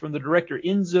thrillers from the director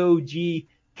Enzo G.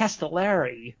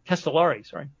 Castellari.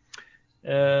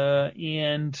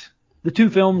 And the two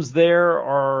films there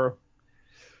are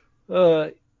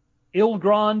Il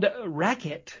Grande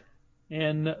Racket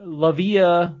and La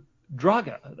Via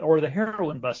Draga, or the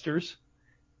Heroin Busters,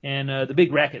 and The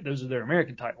Big Racket. Those are their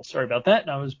American titles. Sorry about that.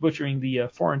 I was butchering the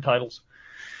foreign titles.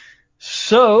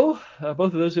 So both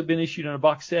of those have been issued on a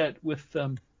box set with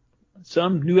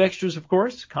some new extras, of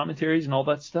course, commentaries and all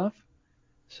that stuff.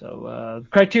 So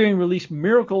Criterion released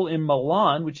Miracle in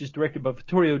Milan, which is directed by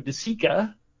Vittorio De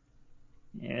Sica.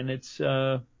 And it's,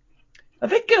 I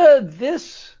think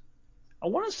I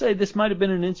want to say this might have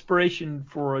been an inspiration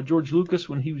for George Lucas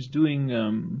when he was doing,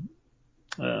 no,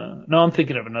 I'm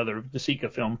thinking of another De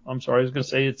Sica film. I'm sorry, I was going to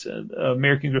say it's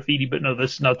American Graffiti, but no,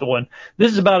 this is not the one.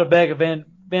 This is about a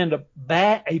band of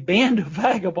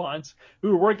vagabonds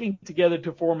who are working together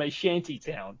to form a shanty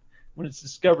town. When it's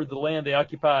discovered the land they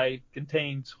occupy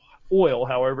contains oil,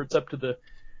 however, it's up to the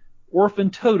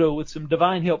orphan Toto with some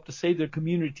divine help to save their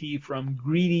community from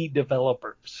greedy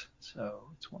developers. So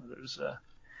it's one of those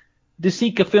De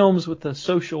Sica films with a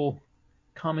social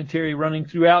commentary running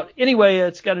throughout. Anyway,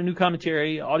 it's got a new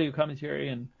commentary, audio commentary,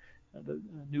 and the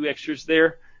new extras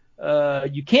there.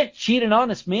 You Can't Cheat an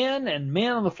Honest Man and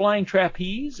Man on the Flying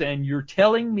Trapeze, and You're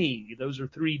Telling Me. Those are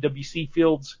three W.C.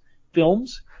 Fields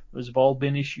films. Those have all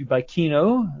been issued by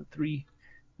Kino. Three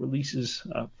releases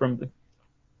from the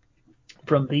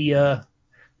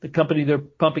company. They're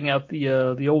pumping out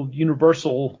the old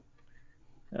Universal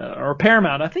or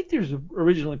Paramount. I think there's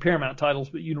originally Paramount titles,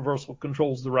 but Universal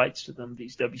controls the rights to them.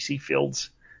 These W.C.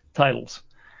 Fields titles.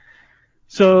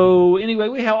 So anyway,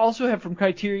 we also have from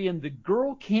Criterion The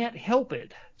Girl Can't Help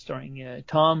It, starring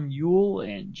Tom Ewell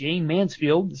and Jane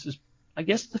Mansfield. This is, I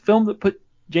guess, the film that put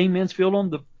Jane Mansfield on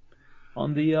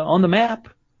the map.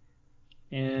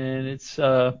 And it's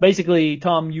basically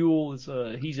Tom Ewell is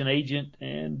he's an agent,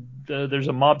 and there's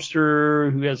a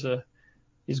mobster who has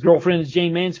his girlfriend is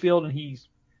Jane Mansfield, and he's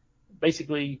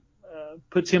basically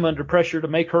puts him under pressure to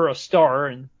make her a star,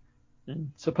 and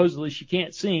supposedly she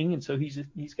can't sing, and so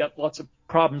he's got lots of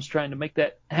problems trying to make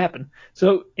that happen.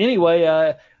 So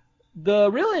anyway, the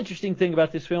real interesting thing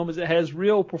about this film is it has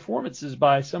real performances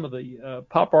by some of the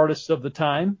pop artists of the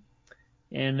time.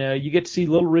 And you get to see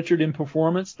Little Richard in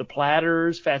performance, the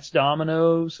Platters, Fats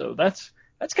Domino. So that's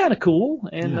kind of cool.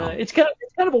 And it's kind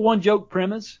of a one joke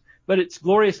premise, but it's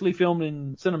gloriously filmed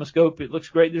in CinemaScope. It looks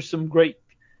great. There's some great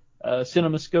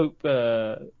CinemaScope,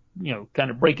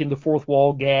 kind of breaking the fourth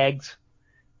wall gags.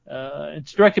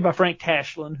 It's directed by Frank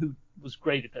Tashlin, who was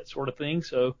great at that sort of thing.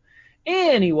 So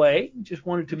anyway, just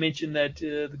wanted to mention that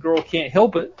The Girl Can't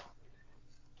Help It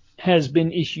has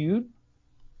been issued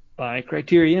by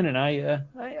Criterion, and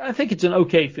I think it's an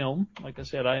okay film. Like I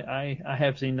said, I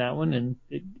have seen that one, and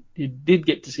it did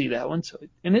get to see that one,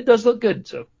 and it does look good.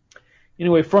 So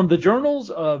anyway, From the Journals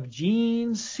of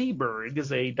Gene Seberg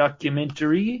is a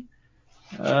documentary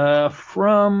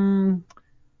from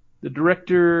the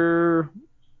director.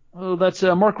 Oh, that's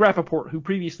Mark Rappaport, who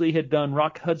previously had done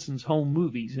Rock Hudson's Home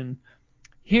Movies, and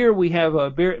here we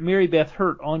have Mary Beth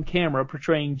Hurt on camera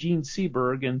portraying Gene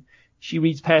Seberg, and she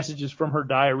reads passages from her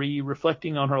diary,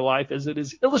 reflecting on her life as it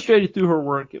is illustrated through her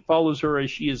work. It follows her as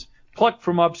she is plucked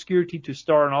from obscurity to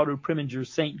star in Otto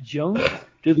Preminger's St. Joan,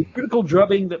 to the critical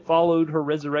drubbing that followed her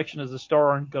resurrection as a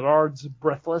star in Godard's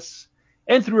Breathless,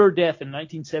 and through her death in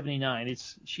 1979.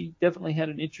 She definitely had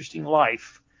an interesting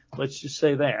life. Let's just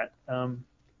say that.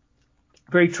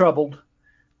 Very troubled.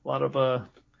 A lot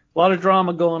of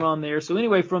drama going on there. So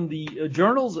anyway, From the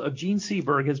Journals of Gene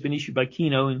Seberg has been issued by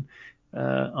Kino and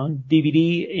on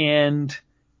DVD, and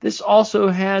this also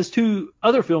has two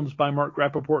other films by Mark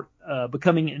Rappaport,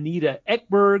 Becoming Anita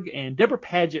Ekberg and Deborah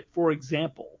Paget, for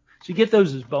example. So you get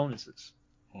those as bonuses.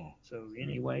 So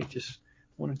anyway, just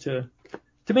wanted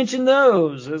to mention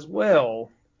those as well.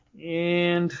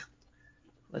 And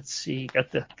let's see,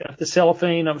 got the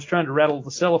cellophane. I was trying to rattle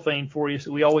the cellophane for you,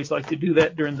 so we always like to do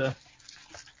that during the.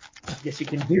 I guess you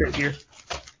can hear it here.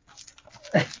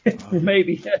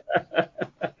 Maybe.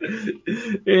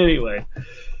 Anyway.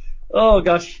 Oh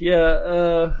gosh,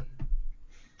 yeah.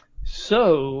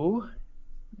 So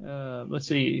let's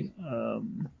see.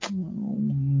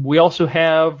 We also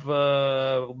have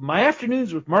My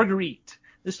Afternoons with Marguerite.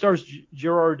 This stars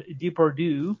Gerard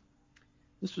Depardieu.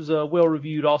 This was well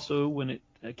reviewed also when it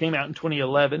came out in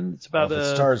 2011. It's about if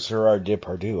it stars Gerard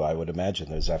Depardieu, I would imagine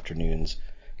those afternoons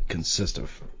consist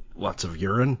of lots of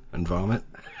urine and vomit.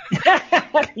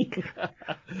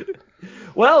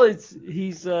 Well,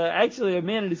 he's actually a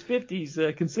man in his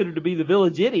 50s, considered to be the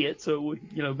village idiot. So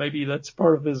maybe that's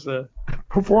part of his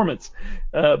performance.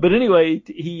 But anyway,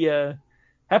 he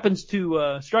happens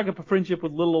to strike up a friendship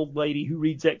with a little old lady who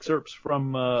reads excerpts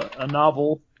from a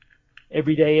novel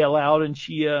every day aloud, and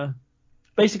she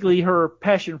basically her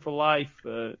passion for life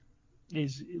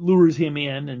lures him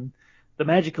in, and the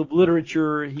magic of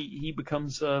literature. He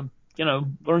becomes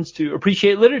learns to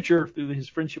appreciate literature through his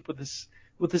friendship with this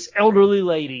elderly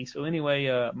lady. So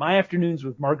anyway, My Afternoons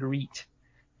with Marguerite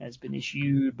has been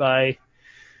issued by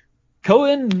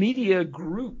Cohen Media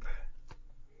Group.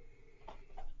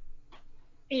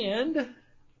 And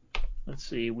let's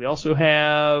see, we also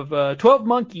have 12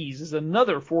 Monkeys is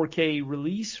another 4K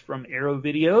release from Arrow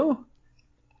Video.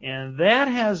 And that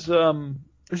has,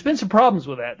 there's been some problems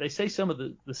with that. They say some of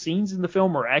the scenes in the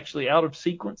film are actually out of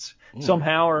sequence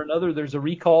somehow or another. There's a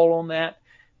recall on that.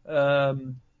 I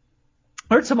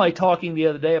heard somebody talking the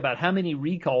other day about how many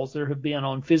recalls there have been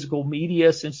on physical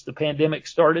media since the pandemic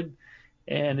started.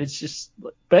 And it's just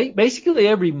basically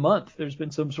every month there's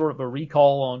been some sort of a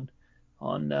recall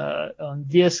on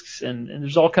discs, and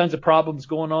there's all kinds of problems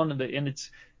going on. And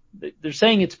they're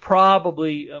saying it's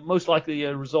probably most likely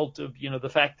a result of, the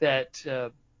fact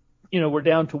that, we're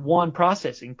down to one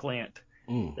processing plant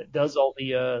that does all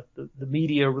the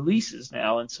media releases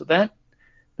now. And so that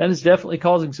is definitely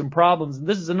causing some problems. And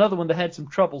this is another one that had some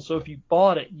trouble. So if you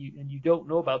bought it and you don't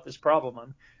know about this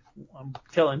problem, I'm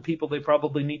telling people they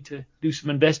probably need to do some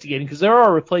investigating, because there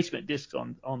are replacement discs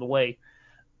on the way.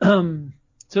 So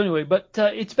anyway, but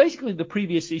it's basically the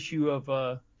previous issue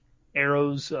of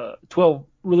Arrow's 12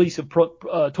 release of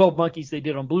 12 Monkeys they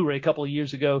did on Blu-ray a couple of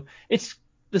years ago. It's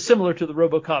similar to the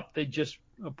RoboCop. They just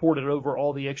ported over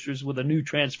all the extras with a new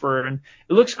transfer, and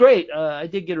it looks great. I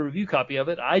did get a review copy of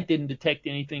it. I didn't detect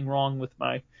anything wrong with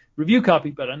my review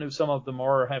copy, but I know some of them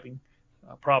are having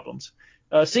problems.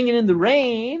 Singing in the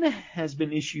Rain has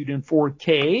been issued in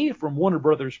 4K from Warner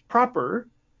Brothers proper,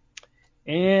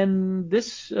 and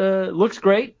this looks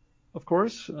great. Of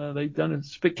course, they've done a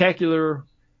spectacular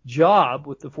job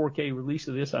with the 4K release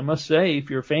of this, I must say, if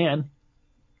you're a fan.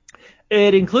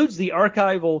 It includes the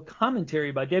archival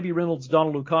commentary by Debbie Reynolds,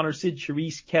 Donald O'Connor, Sid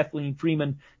Charisse, Kathleen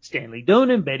Freeman, Stanley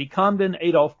Donen, Betty Comden,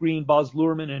 Adolph Green, Boz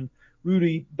Luhrmann, and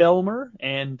Rudy Belmer.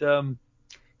 And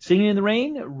Singing in the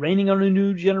Rain, Raining on a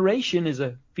New Generation is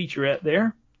a featurette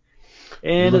there.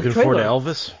 And you looking forward to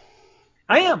Elvis?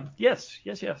 I am. Yes.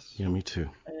 Yeah, me too.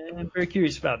 I'm very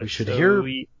curious about it. We should hear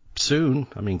soon.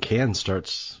 I mean, Cannes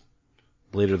starts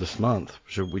later this month.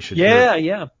 We should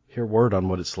hear word on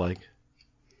what it's like.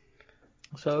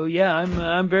 So yeah,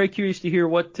 I'm very curious to hear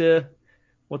what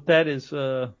that is,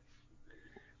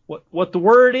 what the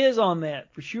word is on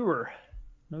that, for sure,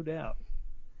 no doubt.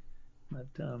 But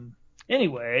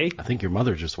anyway, I think your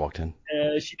mother just walked in.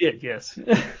 She did, yes. We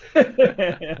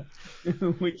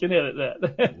can edit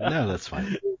that. No, that's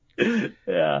fine.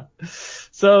 Yeah.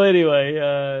 So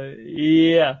anyway,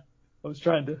 yeah. I was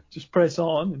trying to just press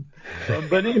on,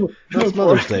 but anyway. It's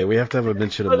Mother's Day. We have to have a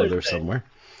mention of Mother somewhere.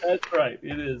 That's right.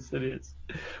 It is.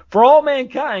 For All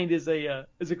Mankind is a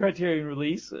Criterion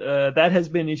release that has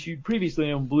been issued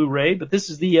previously on Blu-ray, but this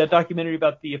is the documentary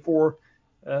about the 4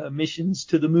 missions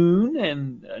to the moon,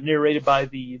 and narrated by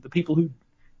the people who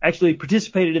actually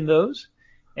participated in those.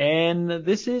 And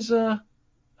this is a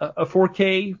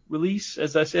 4K release.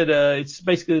 As I said, it's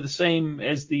basically the same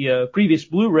as the previous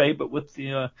Blu-ray, but with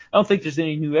the I don't think there's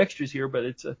any new extras here, but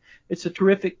it's a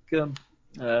terrific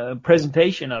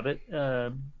presentation of it,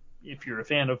 if you're a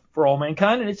fan of For All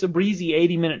Mankind. And it's a breezy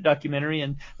 80-minute documentary,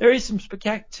 and there is some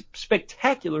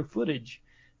spectacular footage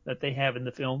that they have in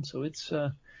the film. So it's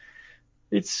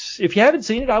if you haven't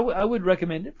seen it, I would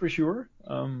recommend it for sure.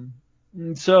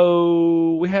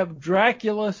 So we have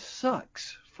Dracula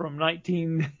Sucks from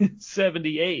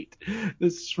 1978.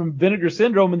 This is from Vinegar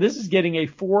Syndrome, and this is getting a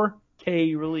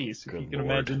 4K release, if you can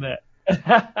imagine that.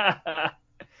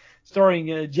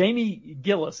 Starring Jamie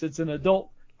Gillis. It's an adult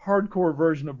hardcore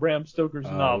version of Bram Stoker's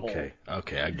novel. Okay,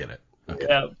 I get it. Okay.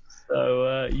 Yeah. So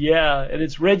and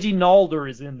it's Reggie Nalder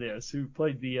is in this, who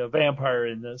played the vampire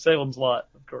in Salem's Lot,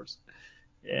 of course.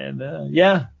 And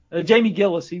Jamie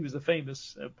Gillis, he was a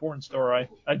famous porn star,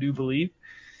 I do believe.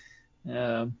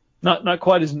 Not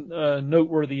quite as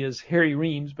noteworthy as Harry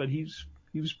Reams, but he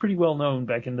was pretty well known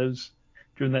back in those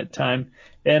during that time.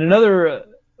 And another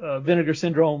Vinegar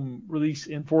Syndrome release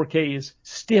in 4K is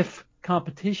Stiff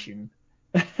Competition,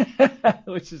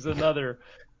 which is another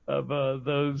of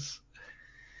those.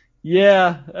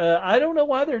 Yeah, I don't know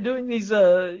why they're doing these,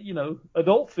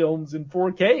 adult films in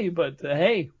 4K, but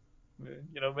hey,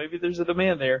 maybe there's a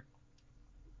demand there.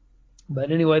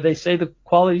 But anyway, they say the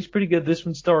quality's pretty good. This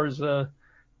one stars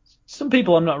some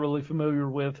people I'm not really familiar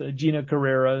with, Gina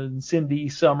Carrera and Cindy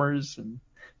Summers. And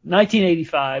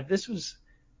 1985. This was,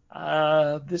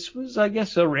 I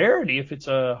guess, a rarity. If it's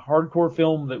a hardcore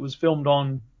film that was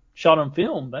shot on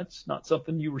film, that's not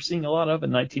something you were seeing a lot of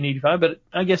in 1985. But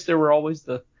I guess there were always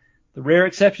the rare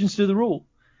exceptions to the rule.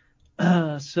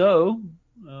 So,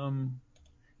 for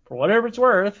whatever it's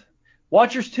worth,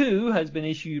 Watchers 2 has been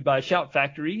issued by Shout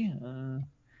Factory.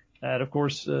 That, of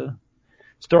course,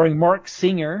 starring Mark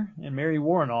Singer and Mary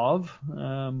Woronov.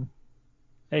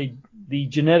 The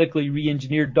genetically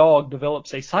re-engineered dog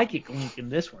develops a psychic link in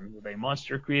this one with a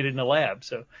monster created in a lab.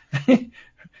 So,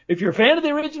 if you're a fan of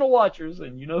the original Watchers,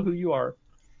 and you know who you are,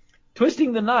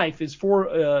 Twisting the Knife is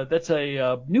that's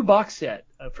a new box set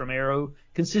from Arrow,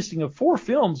 consisting of 4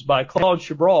 films by Claude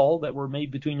Chabrol that were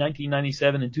made between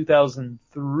 1997 and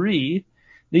 2003.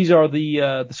 These are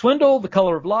the Swindle, The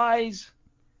Color of Lies,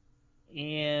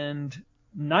 and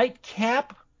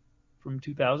Nightcap from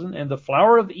 2000, and The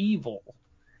Flower of Evil.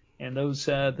 And those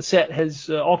the set has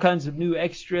all kinds of new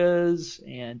extras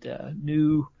and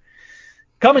new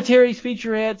commentaries,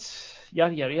 featurettes,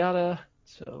 yada yada yada.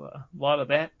 So a lot of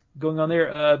that going on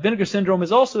there. Vinegar Syndrome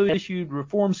has also issued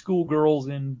Reform School Girls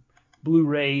in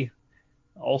Blu-ray.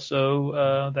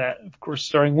 Also, that, of course,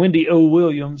 starring Wendy O.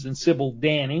 Williams and Sybil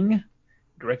Danning,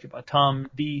 directed by Tom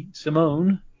D.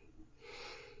 Simone.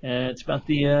 And it's about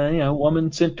the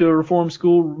woman sent to a reform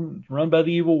school run by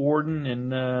the evil warden,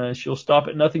 and she'll stop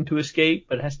at nothing to escape,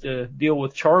 but has to deal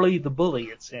with Charlie the bully,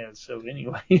 it says. So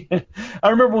anyway, I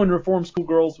remember when Reform School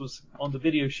Girls was on the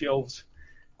video shelves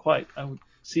I would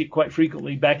see it quite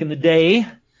frequently back in the day.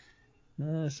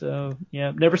 So,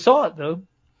 yeah, never saw it, though.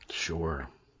 Sure.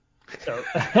 So,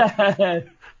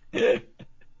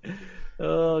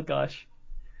 oh, gosh.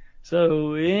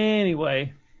 So,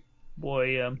 anyway,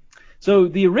 boy, so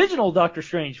the original Doctor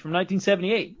Strange from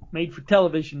 1978, made for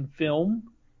television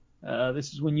film.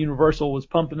 This is when Universal was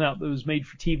pumping out those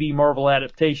made-for-TV Marvel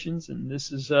adaptations, and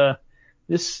this is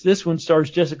this one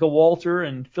stars Jessica Walter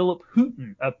and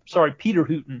Peter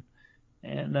Hooton.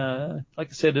 And like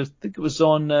I said, I think it was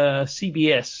on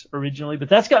CBS originally, but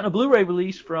that's gotten a Blu-ray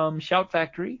release from Shout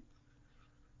Factory,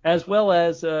 as well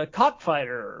as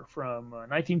Cockfighter from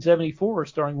 1974,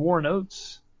 starring Warren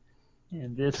Oates.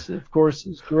 And this, of course,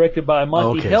 is directed by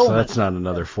Monty Hellman. So that's not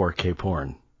another 4K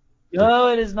porn. No,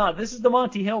 it is not. This is the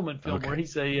Monty Hellman film where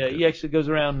he actually goes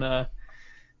around,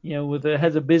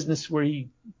 has a business where he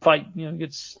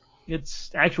gets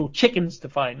actual chickens to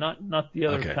fight, not the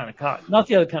other kind of cock, not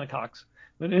the other kind of cocks.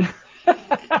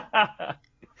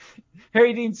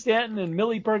 Harry Dean Stanton and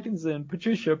Millie Perkins and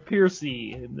Patricia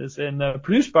Piercy in this, and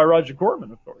produced by Roger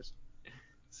Corman, of course.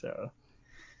 So.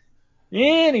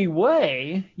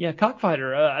 Anyway, yeah,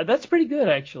 Cockfighter, that's pretty good,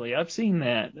 actually. I've seen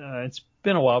that. It's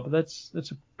been a while, but that's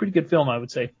a pretty good film, I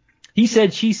would say. He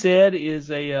Said, She Said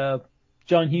is a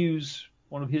John Hughes,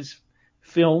 one of his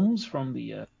films from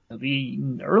the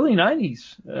early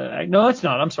 90s. No, that's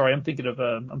not. I'm sorry. I'm thinking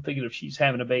of She's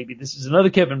Having a Baby. This is another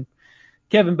Kevin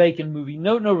Bacon movie.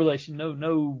 No relation.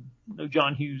 No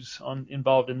John Hughes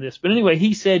involved in this. But anyway,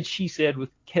 He Said, She Said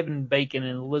with Kevin Bacon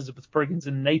and Elizabeth Perkins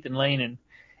and Nathan Lane and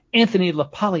Anthony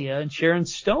LaPaglia and Sharon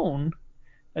Stone.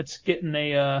 That's getting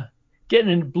a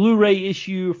Blu-ray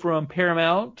issue from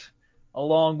Paramount,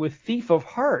 along with Thief of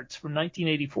Hearts from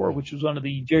 1984, which was one of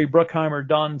the Jerry Bruckheimer,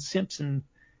 Don Simpson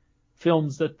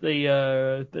films that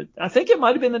that I think it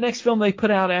might have been the next film they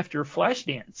put out after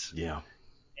Flashdance. Yeah.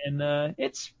 And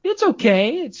it's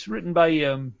okay. It's written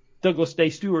by Douglas Day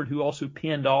Stewart, who also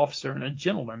penned Officer and a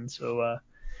Gentleman. So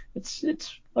it's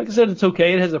like I said, it's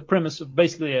okay. It has a premise of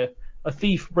basically a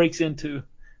thief breaks into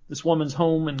this woman's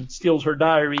home and steals her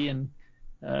diary, and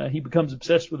he becomes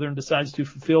obsessed with her and decides to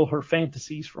fulfill her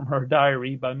fantasies from her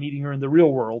diary by meeting her in the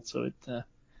real world. So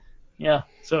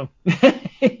So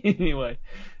anyway,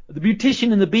 The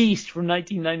Beautician and the Beast from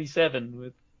 1997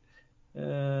 with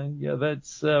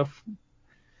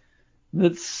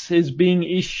that's is being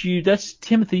issued. That's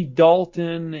Timothy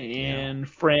Dalton and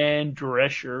Fran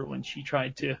Drescher when she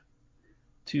tried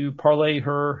to parlay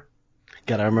her.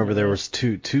 God, I remember there was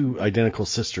two identical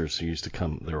sisters who used to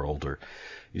come. They were older,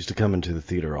 used to come into the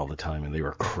theater all the time, and they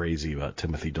were crazy about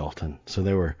Timothy Dalton. So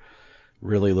they were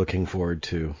really looking forward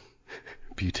to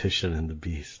Beautician and the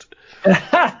Beast.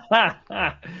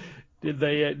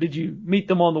 Did you meet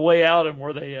them on the way out, and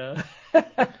were they?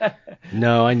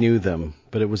 No, I knew them,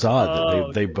 but it was odd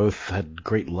that they both had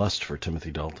great lust for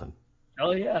Timothy Dalton.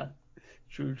 Oh yeah,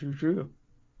 true.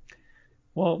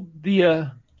 Well, the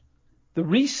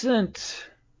recent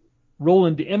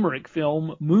Roland Emmerich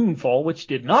film Moonfall, which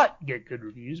did not get good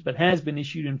reviews, but has been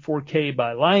issued in 4K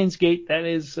by Lionsgate, that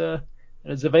is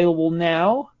available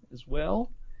now as well.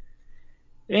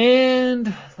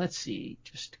 And let's see,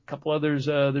 just a couple others.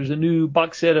 There's a new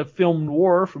box set of film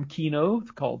noir from Kino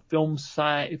called Film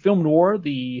Noir: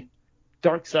 The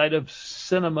Dark Side of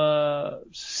Cinema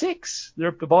 6. They're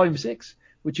up to volume 6,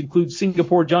 which includes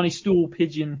Singapore, Johnny Stool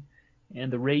Pigeon,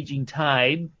 and The Raging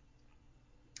Tide.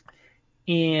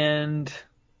 And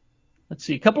let's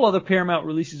see, a couple other Paramount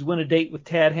releases. Win a Date with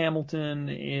Tad Hamilton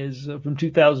is from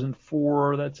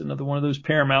 2004. That's another one of those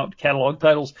Paramount catalog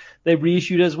titles they've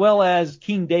reissued, as well as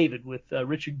King David with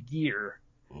Richard Gere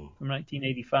from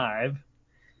 1985.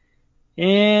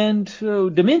 And so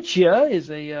Dementia is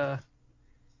a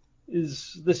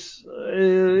it's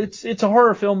a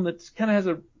horror film that kind of has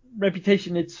a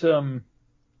reputation. It's I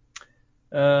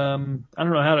don't know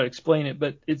how to explain it,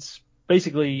 but it's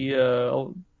basically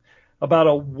about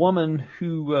a woman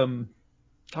who, I'm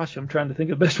trying to think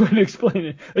of the best way to explain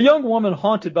it. A young woman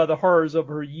haunted by the horrors of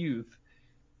her youth,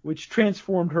 which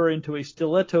transformed her into a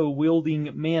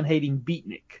stiletto-wielding, man-hating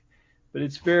beatnik. But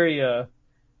it's very,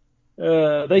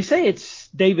 they say it's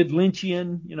David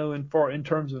Lynchian, in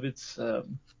terms of its,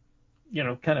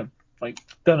 kind of like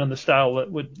done in the style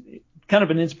that would, kind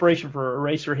of an inspiration for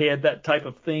Eraserhead, that type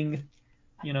of thing,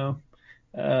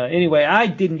 Anyway, I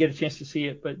didn't get a chance to see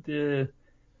it, but The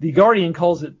Guardian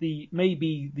calls it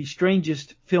maybe the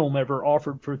strangest film ever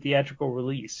offered for theatrical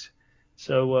release.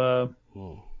 So,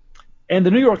 and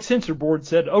the New York Censor Board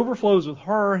said overflows with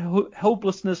horror,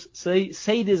 hopelessness,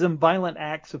 sadism, violent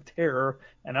acts of terror,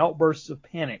 and outbursts of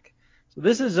panic. So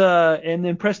this is, and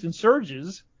then Preston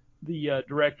Sturges, the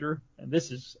director, and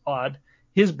this is odd.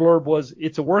 His blurb was,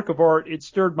 "It's a work of art. It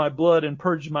stirred my blood and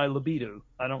purged my libido."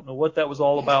 I don't know what that was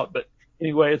all about, but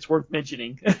anyway, it's worth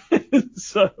mentioning.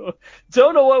 So,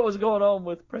 don't know what was going on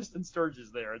with Preston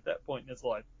Sturges there at that point in his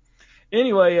life.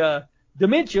 Anyway,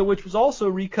 Dementia, which was also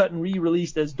recut and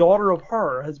re-released as Daughter of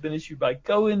Horror, has been issued by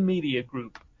Cohen Media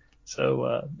Group.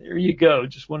 So, there you go.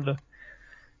 Just wanted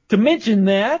to mention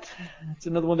that. It's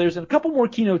another one. There's a couple more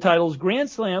Kino titles. Grand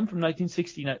Slam from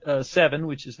 1967,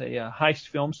 which is a heist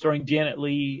film starring Janet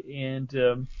Leigh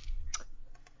and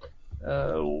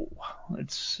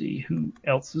let's see who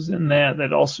else is in that.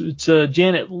 It's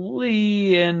Janet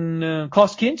Leigh and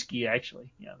Klaus Kinski,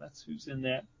 actually. Yeah, that's who's in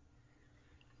that.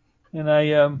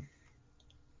 And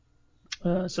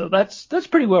so that's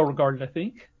pretty well regarded, I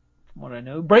think, from what I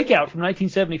know. Breakout from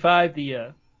 1975.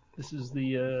 This is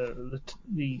the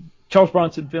Charles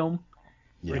Bronson film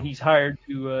where he's hired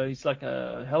to he's like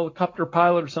a helicopter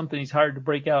pilot or something. He's hired to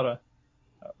break out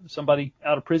somebody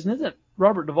out of prison. Isn't it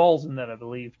Robert Duvall's in that, I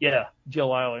believe? Yeah,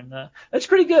 Jill Ireland. That's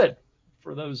pretty good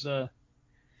for those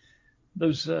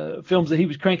films that he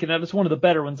was cranking out. It's one of the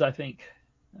better ones, I think,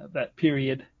 of that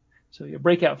period. So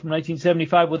Breakout from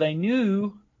 1975 with a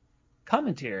new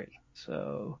commentary.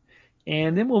 So,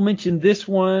 and then we'll mention this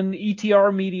one.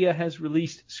 ETR Media has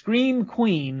released Scream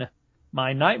Queen,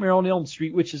 My Nightmare on Elm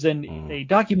Street, which is a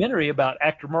documentary about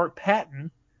actor Mark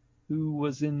Patton, who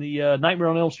was in the Nightmare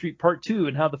on Elm Street Part 2,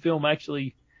 and how the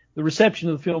reception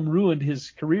of the film ruined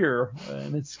his career.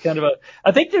 And it's kind of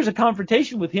I think there's a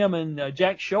confrontation with him and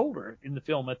Jack Shoulder in the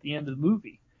film at the end of the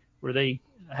movie, where they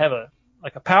have a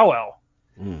powwow.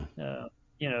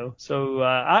 So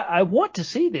I want to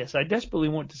see this. I desperately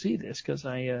want to see this because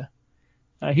I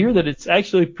hear that it's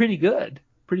actually pretty good,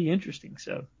 pretty interesting.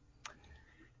 So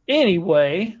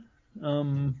anyway,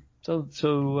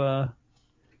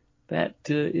 that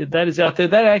is out there.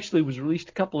 That actually was released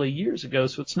a couple of years ago,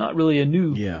 so it's not really a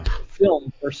new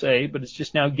film per se, but it's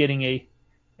just now getting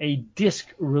a disc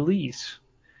release.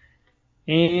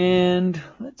 And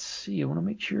let's see, I want to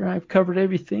make sure I've covered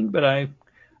everything, but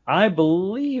I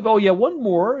believe, one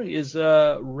more is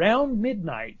Round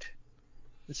Midnight.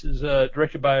 This is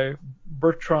directed by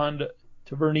Bertrand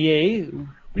Tavernier, who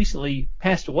recently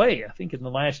passed away, I think, in the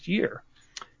last year.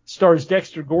 Stars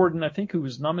Dexter Gordon, I think, who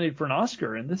was nominated for an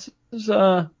Oscar. And this is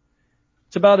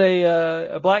it's about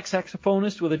a black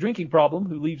saxophonist with a drinking problem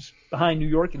who leaves behind New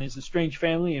York and his estranged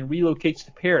family and relocates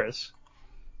to Paris.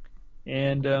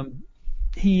 And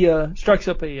he strikes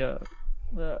up a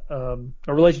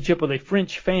relationship with a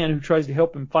French fan who tries to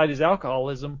help him fight his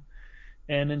alcoholism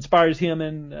and inspires him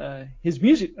in his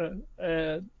music.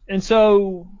 And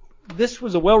so this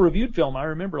was a well-reviewed film. I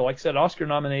remember, like I said, Oscar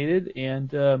nominated,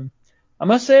 and I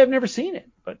must say I've never seen it.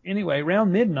 But anyway,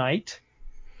 around midnight,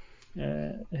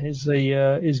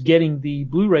 is getting the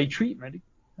Blu-ray treatment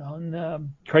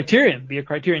on Criterion, via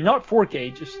Criterion, not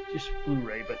 4K, just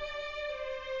Blu-ray. But